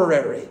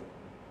temporary.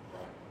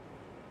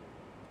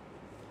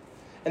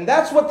 And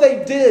that's what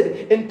they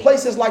did in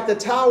places like the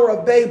Tower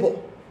of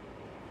Babel.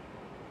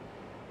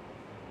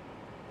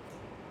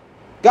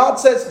 God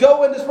says,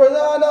 go in this place.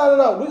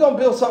 No. We're going to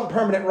build something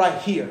permanent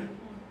right here.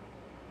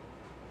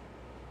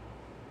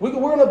 We're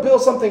going to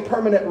build something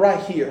permanent right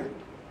here.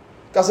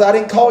 God said, I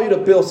didn't call you to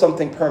build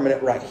something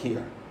permanent right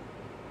here.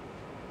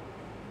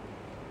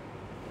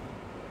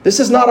 This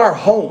is not our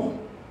home.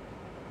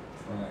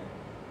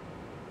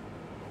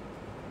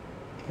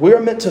 We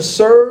are meant to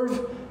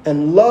serve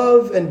and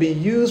love and be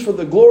used for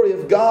the glory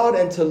of God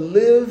and to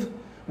live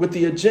with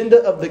the agenda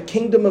of the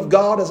kingdom of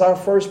God as our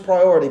first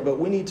priority. But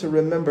we need to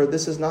remember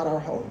this is not our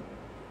home.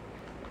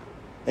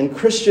 And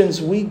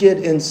Christians, we get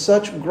in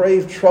such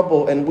grave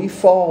trouble and we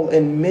fall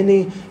in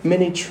many,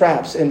 many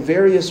traps in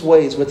various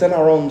ways within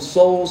our own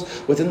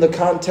souls, within the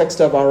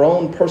context of our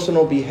own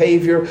personal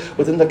behavior,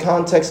 within the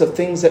context of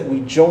things that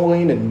we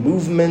join and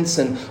movements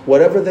and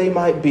whatever they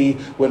might be,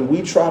 when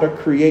we try to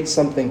create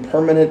something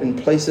permanent in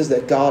places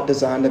that God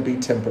designed to be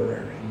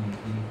temporary.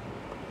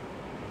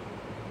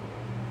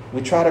 We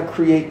try to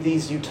create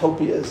these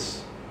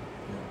utopias.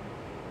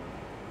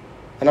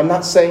 And I'm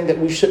not saying that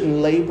we shouldn't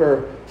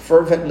labor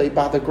fervently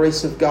by the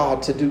grace of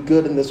God to do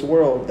good in this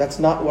world. That's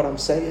not what I'm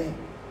saying.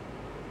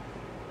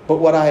 But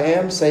what I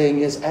am saying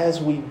is,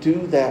 as we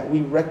do that,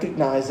 we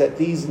recognize that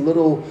these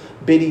little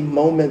bitty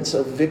moments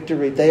of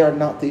victory, they are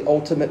not the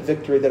ultimate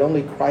victory, that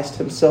only Christ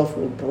himself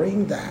will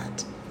bring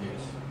that.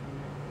 Yes.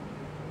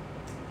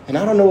 And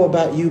I don't know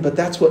about you, but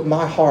that's what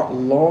my heart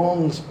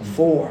longs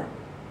for.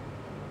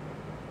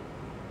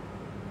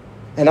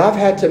 And I've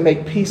had to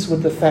make peace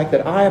with the fact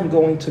that I am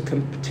going to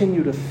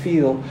continue to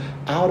feel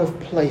out of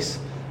place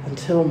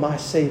until my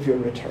Savior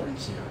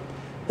returns. Yeah.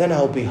 Then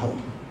I'll be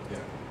home. Yeah.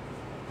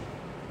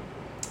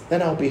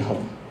 Then I'll be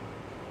home.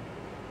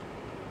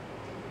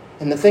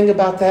 And the thing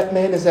about that,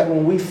 man, is that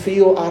when we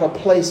feel out of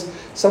place,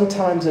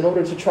 sometimes in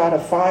order to try to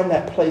find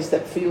that place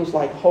that feels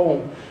like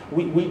home,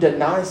 we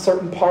deny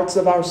certain parts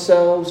of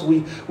ourselves.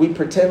 We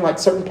pretend like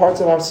certain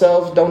parts of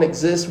ourselves don't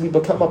exist. We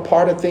become a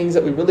part of things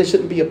that we really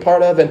shouldn't be a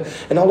part of,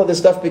 and all of this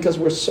stuff because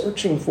we're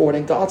searching for it.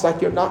 And God's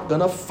like, you're not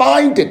going to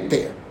find it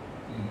there.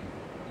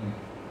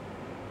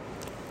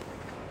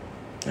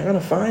 You're going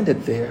to find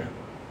it there.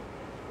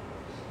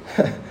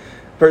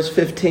 Verse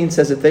 15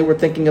 says if they were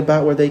thinking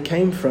about where they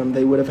came from,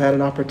 they would have had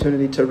an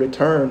opportunity to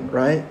return,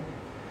 right?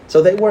 So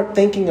they weren't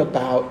thinking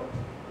about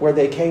where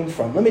they came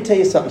from. Let me tell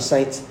you something,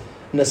 saints.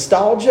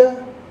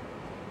 Nostalgia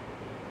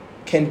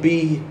can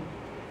be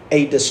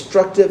a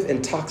destructive,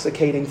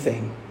 intoxicating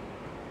thing.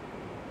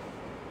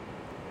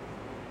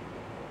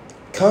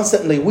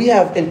 Constantly, we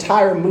have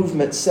entire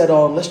movements set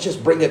on, let's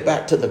just bring it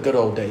back to the good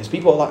old days.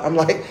 People are like, I'm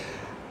like,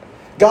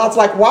 God's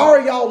like, why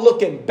are y'all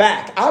looking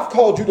back? I've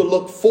called you to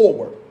look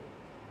forward.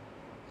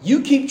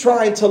 You keep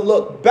trying to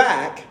look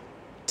back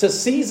to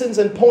seasons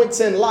and points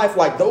in life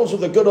like those were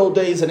the good old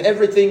days and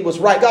everything was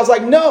right. God's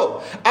like,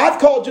 no, I've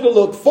called you to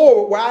look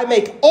forward where I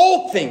make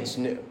all things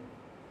new.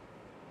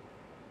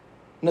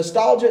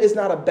 Nostalgia is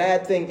not a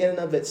bad thing in and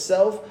of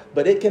itself,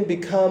 but it can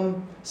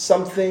become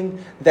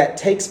something that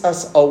takes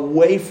us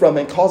away from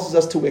and causes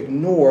us to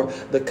ignore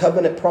the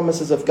covenant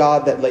promises of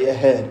God that lay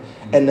ahead.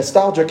 And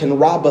nostalgia can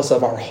rob us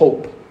of our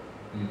hope.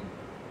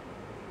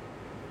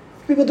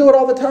 People do it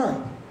all the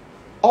time.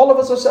 All of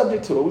us are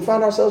subject to it. We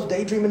find ourselves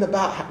daydreaming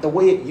about the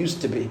way it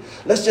used to be.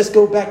 Let's just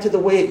go back to the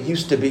way it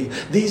used to be.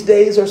 These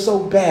days are so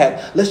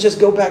bad. Let's just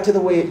go back to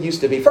the way it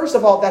used to be. First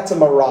of all, that's a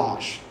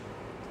mirage.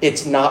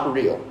 It's not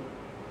real.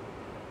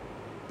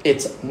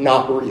 It's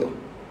not real.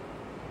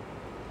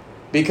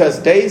 Because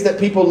days that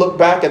people look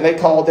back and they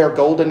call their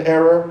golden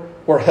era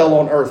were hell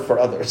on earth for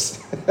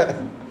others.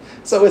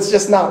 So it's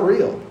just not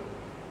real.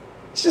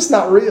 It's just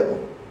not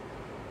real.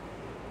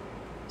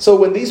 So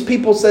when these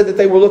people said that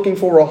they were looking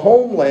for a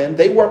homeland,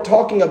 they weren't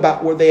talking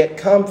about where they had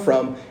come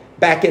from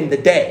back in the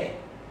day.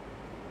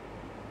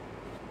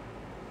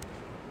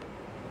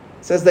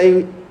 It says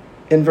they,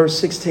 in verse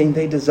 16,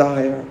 they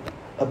desire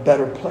a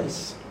better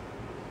place.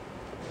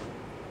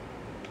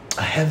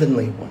 A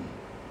heavenly one.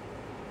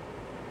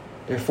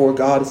 Therefore,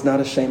 God is not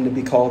ashamed to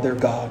be called their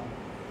God,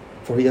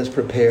 for he has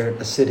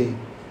prepared a city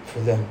for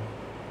them.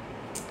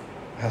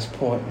 Last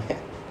point, man.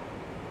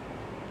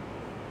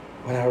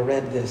 When I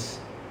read this,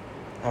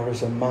 I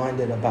was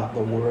reminded about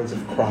the words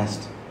of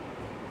Christ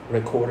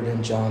recorded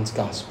in John's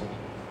gospel.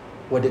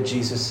 What did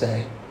Jesus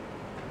say?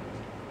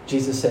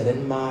 Jesus said,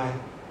 in my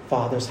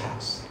Father's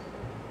house,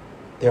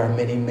 there are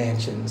many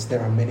mansions,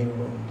 there are many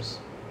rooms.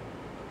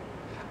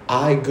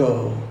 I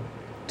go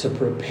to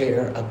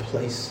prepare a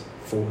place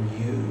for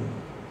you,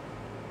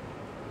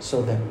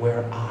 so that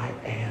where I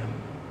am,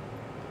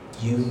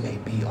 you may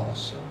be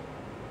also.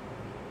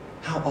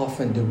 How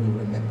often do we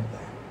remember that?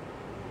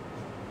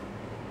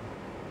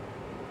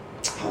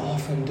 How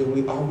often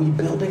are we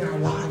building our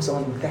lives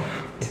on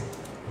that?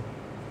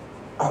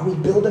 Are we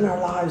building our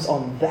lives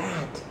on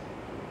that?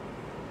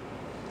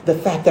 The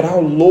fact that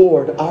our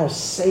Lord, our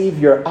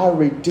Savior, our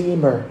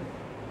Redeemer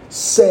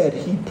said,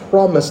 he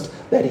promised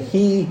that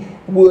he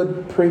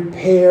would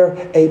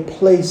prepare a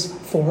place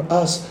for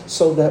us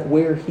so that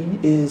where he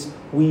is,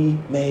 we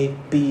may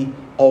be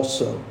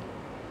also.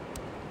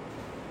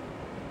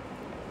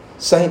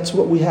 Saints,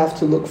 what we have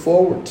to look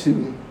forward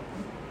to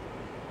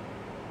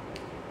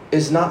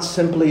is not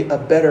simply a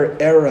better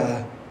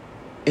era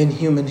in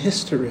human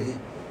history.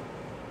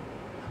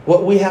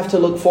 What we have to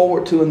look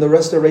forward to in the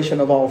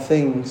restoration of all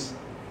things,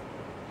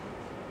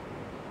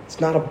 it's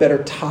not a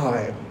better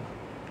time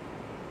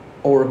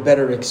or a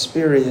better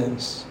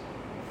experience.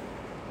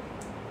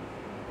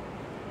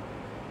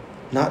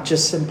 Not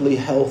just simply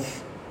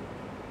health.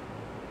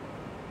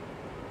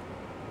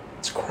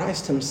 It's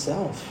Christ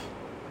himself.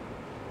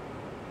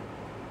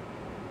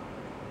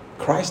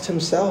 Christ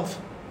himself.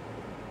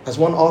 As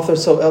one author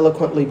so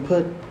eloquently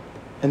put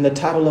in the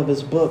title of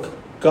his book,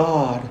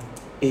 God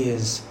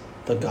is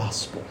the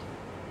gospel.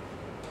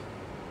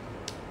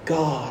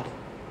 God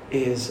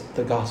is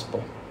the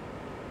gospel.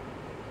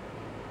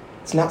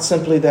 It's not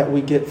simply that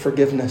we get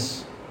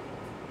forgiveness.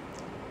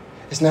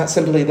 It's not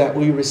simply that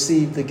we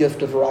receive the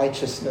gift of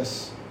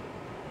righteousness.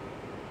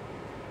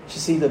 You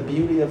see the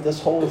beauty of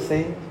this whole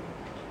thing?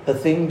 The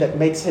thing that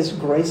makes his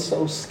grace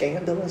so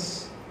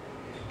scandalous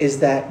is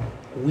that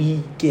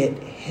we get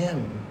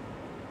him.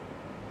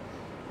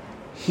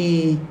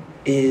 He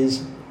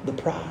is the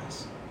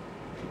prize.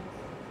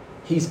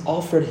 He's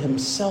offered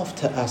himself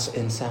to us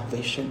in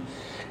salvation.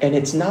 And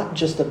it's not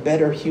just a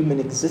better human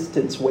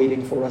existence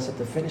waiting for us at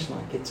the finish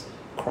line. It's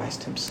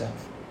Christ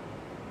himself.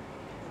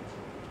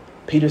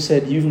 Peter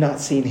said, you've not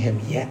seen him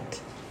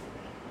yet,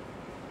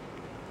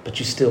 but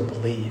you still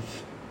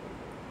believe.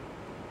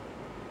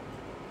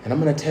 And I'm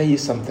going to tell you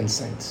something,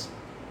 saints.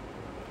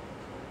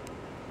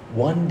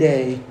 One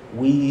day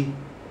we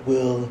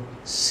will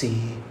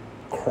see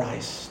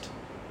Christ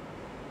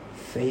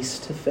face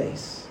to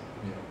face.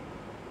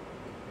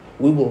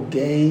 We will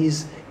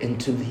gaze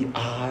into the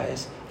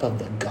eyes of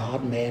the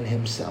God-man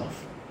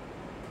himself.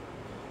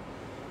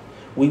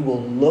 We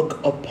will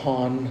look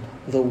upon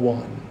the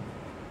one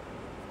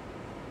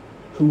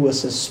who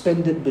was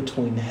suspended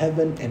between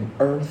heaven and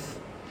earth,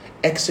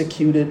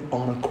 executed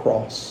on a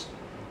cross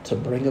to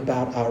bring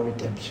about our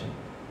redemption.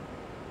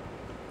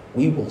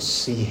 We will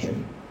see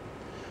him.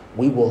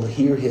 We will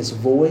hear his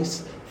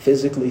voice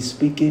physically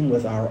speaking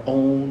with our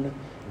own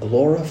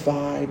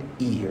glorified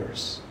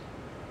ears.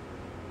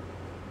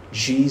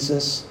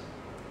 Jesus,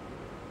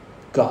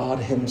 God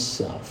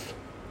himself,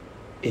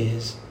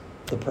 is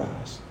the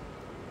prize.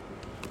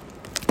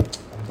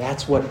 And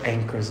that's what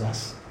anchors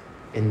us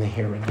in the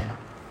here and now.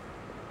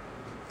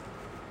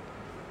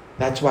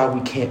 That's why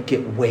we can't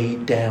get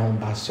weighed down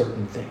by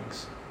certain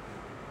things.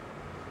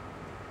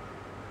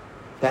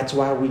 That's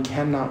why we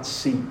cannot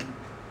seek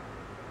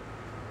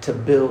to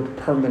build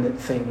permanent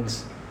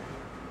things.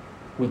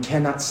 We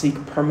cannot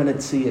seek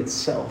permanency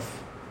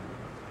itself,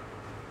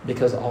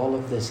 because all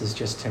of this is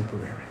just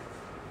temporary.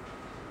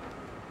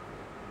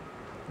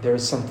 There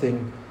is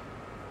something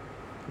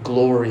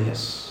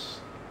glorious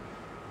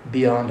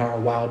beyond our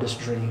wildest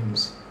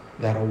dreams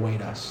that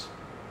await us,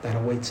 that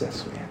awaits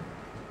us, man.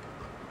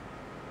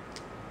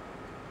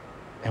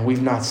 And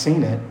we've not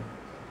seen it,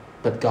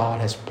 but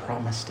God has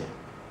promised it.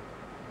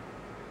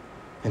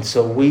 And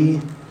so we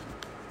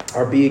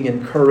are being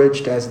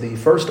encouraged as the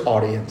first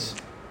audience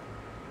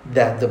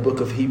that the book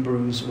of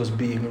Hebrews was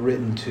being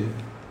written to.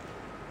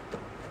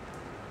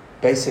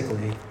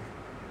 Basically,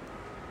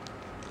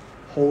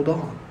 hold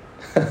on.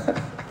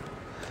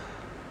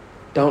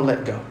 Don't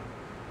let go.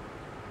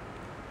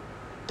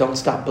 Don't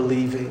stop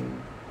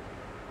believing.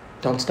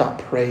 Don't stop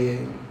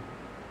praying.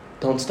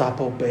 Don't stop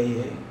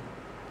obeying.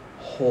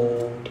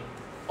 Hold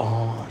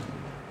on.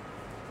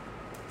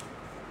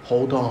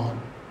 Hold on.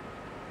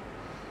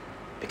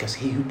 Because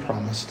he who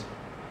promised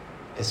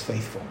is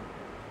faithful.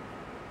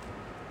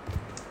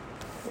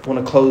 I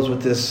want to close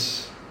with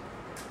this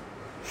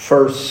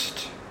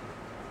first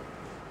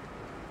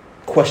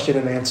question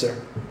and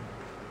answer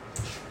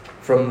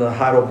from the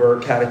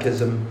Heidelberg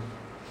Catechism.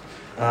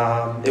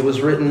 It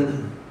was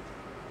written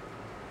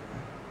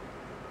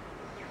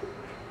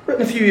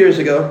a few years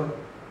ago,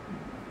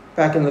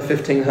 back in the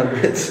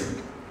 1500s.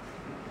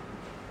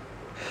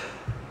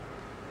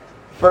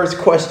 First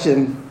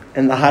question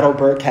in the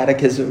Heidelberg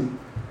Catechism.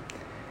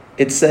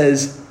 It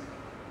asks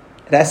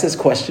this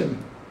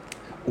question: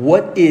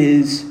 what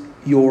is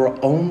your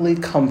only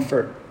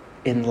comfort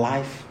in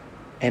life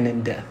and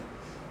in death?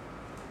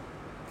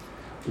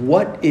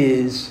 What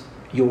is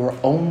your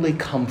only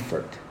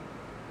comfort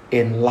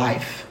in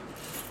life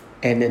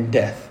and in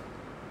death?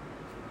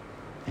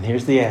 And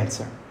here's the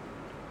answer: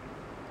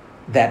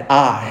 that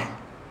I,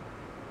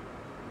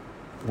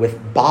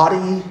 with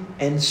body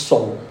and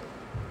soul,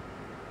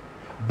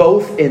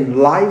 both in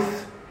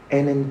life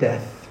and in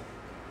death,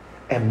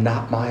 am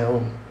not my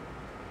own,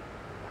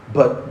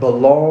 but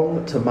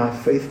belong to my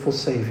faithful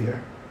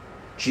Savior,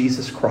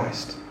 Jesus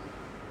Christ,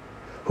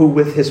 who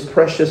with his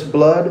precious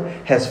blood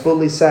has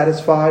fully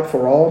satisfied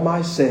for all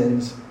my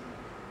sins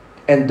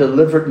and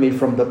delivered me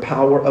from the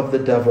power of the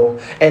devil,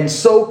 and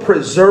so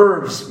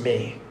preserves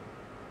me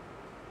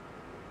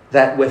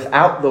that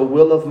without the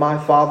will of my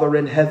Father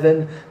in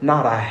heaven,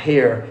 not a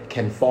hair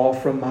can fall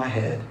from my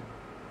head.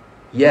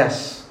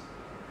 Yes,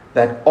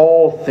 that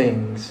all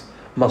things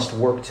must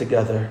work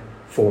together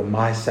for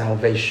my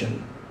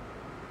salvation.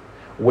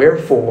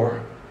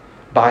 Wherefore,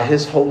 by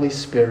his Holy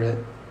Spirit,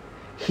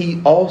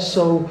 he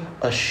also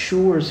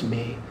assures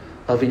me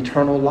of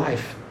eternal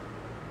life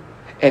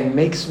and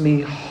makes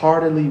me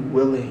heartily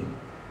willing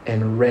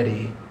and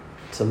ready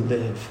to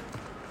live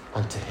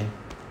unto him.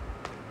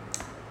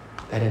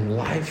 That in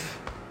life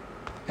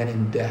and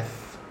in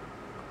death,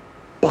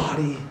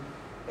 body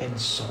and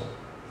soul,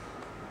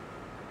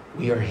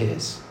 we are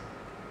his.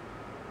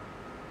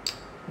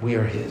 We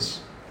are his.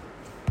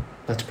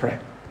 Let's pray.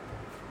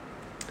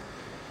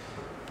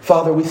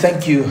 Father, we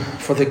thank you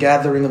for the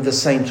gathering of the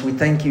saints. We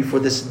thank you for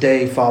this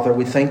day, Father.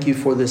 We thank you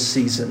for this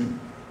season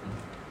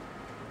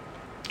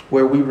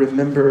where we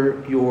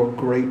remember your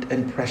great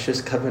and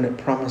precious covenant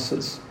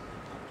promises.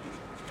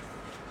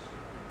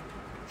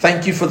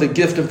 Thank you for the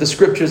gift of the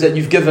scriptures that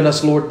you've given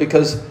us, Lord,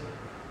 because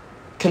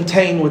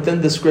contained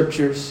within the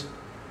scriptures,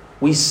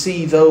 we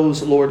see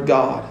those, Lord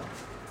God,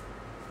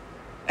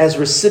 as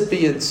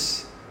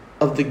recipients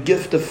of the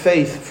gift of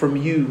faith from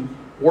you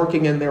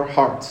working in their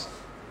hearts.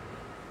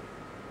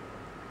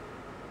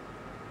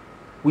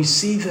 We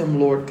see them,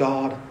 Lord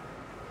God,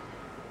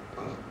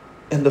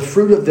 and the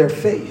fruit of their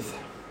faith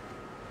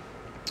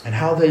and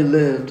how they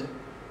lived.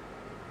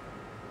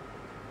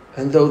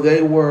 And though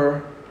they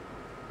were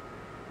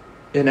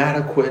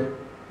inadequate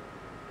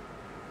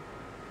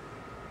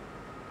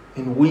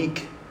and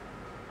weak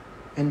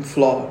and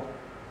flawed,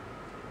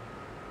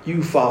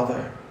 you,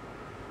 Father,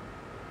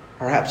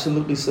 are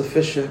absolutely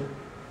sufficient,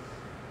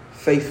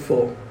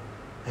 faithful,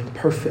 and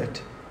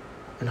perfect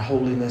in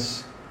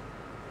holiness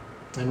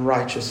and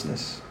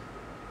righteousness.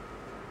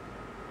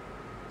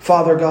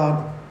 Father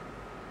God,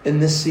 in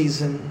this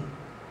season,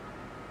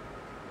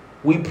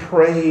 we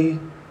pray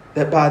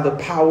that by the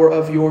power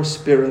of your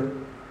Spirit,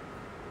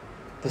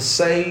 the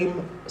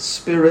same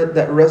Spirit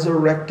that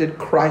resurrected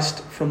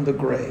Christ from the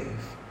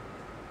grave,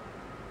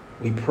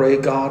 we pray,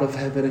 God of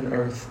heaven and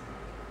earth,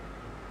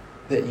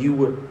 that you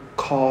would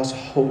cause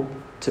hope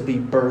to be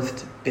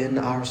birthed in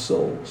our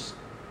souls.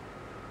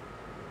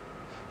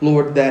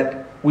 Lord,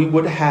 that we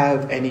would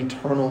have an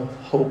eternal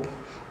hope,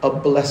 a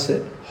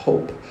blessed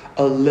hope,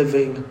 a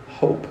living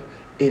hope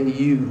in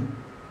you.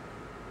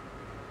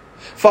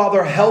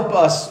 Father, help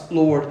us,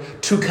 Lord,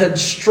 to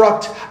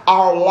construct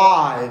our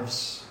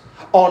lives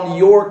on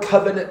your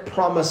covenant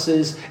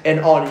promises and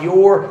on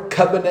your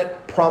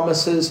covenant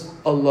promises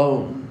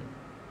alone.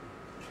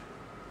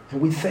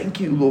 And we thank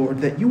you,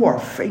 Lord, that you are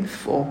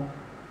faithful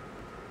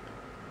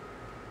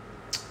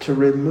to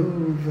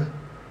remove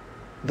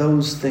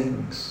those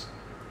things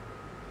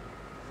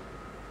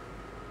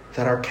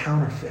that are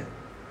counterfeit.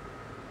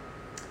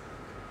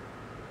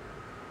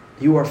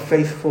 You are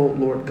faithful,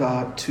 Lord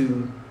God,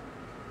 to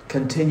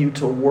continue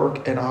to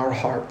work in our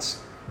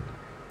hearts,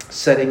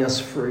 setting us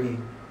free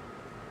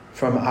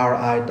from our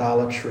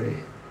idolatry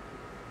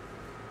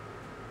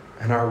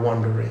and our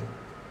wandering.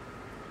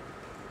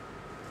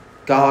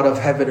 God of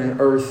heaven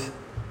and earth,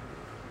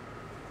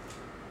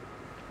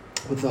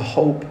 with the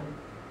hope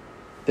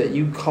that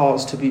you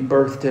cause to be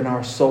birthed in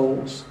our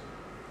souls,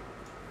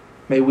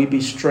 may we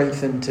be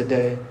strengthened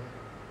today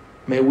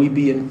May we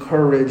be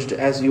encouraged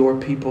as your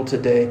people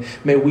today.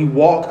 May we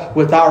walk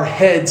with our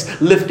heads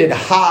lifted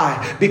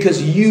high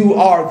because you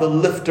are the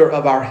lifter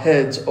of our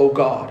heads, O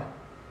God.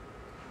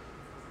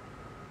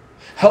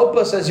 Help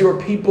us as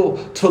your people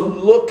to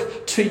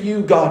look to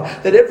you,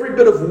 God, that every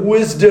bit of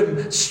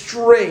wisdom,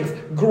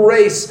 strength,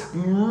 grace,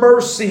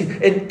 mercy,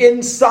 and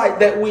insight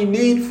that we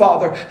need,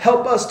 Father,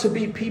 help us to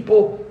be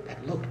people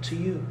that look to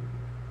you.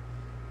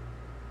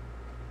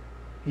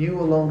 You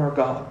alone are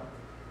God.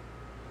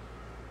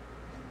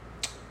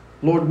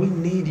 Lord, we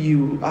need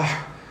you.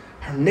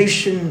 Our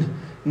nation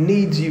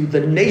needs you.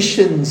 The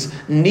nations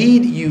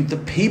need you. The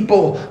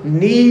people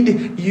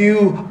need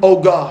you,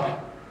 oh God.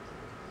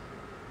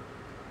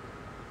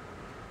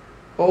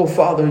 Oh,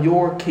 Father,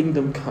 your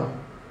kingdom come.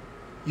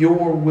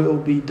 Your will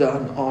be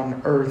done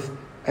on earth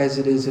as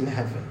it is in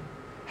heaven.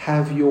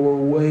 Have your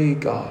way,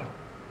 God.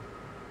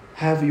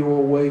 Have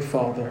your way,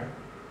 Father,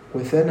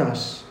 within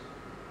us.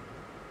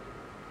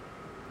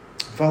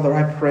 Father,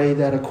 I pray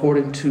that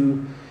according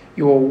to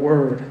your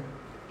word,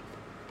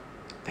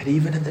 that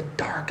even in the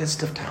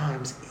darkest of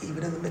times,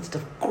 even in the midst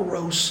of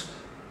gross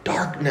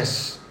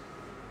darkness,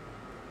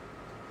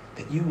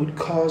 that you would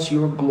cause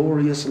your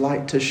glorious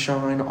light to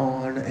shine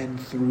on and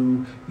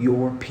through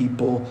your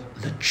people,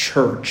 the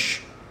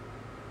church,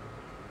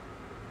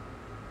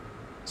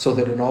 so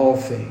that in all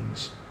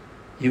things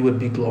you would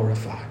be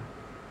glorified.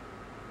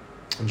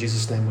 In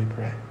Jesus' name we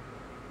pray.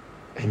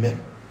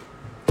 Amen.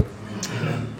 Amen.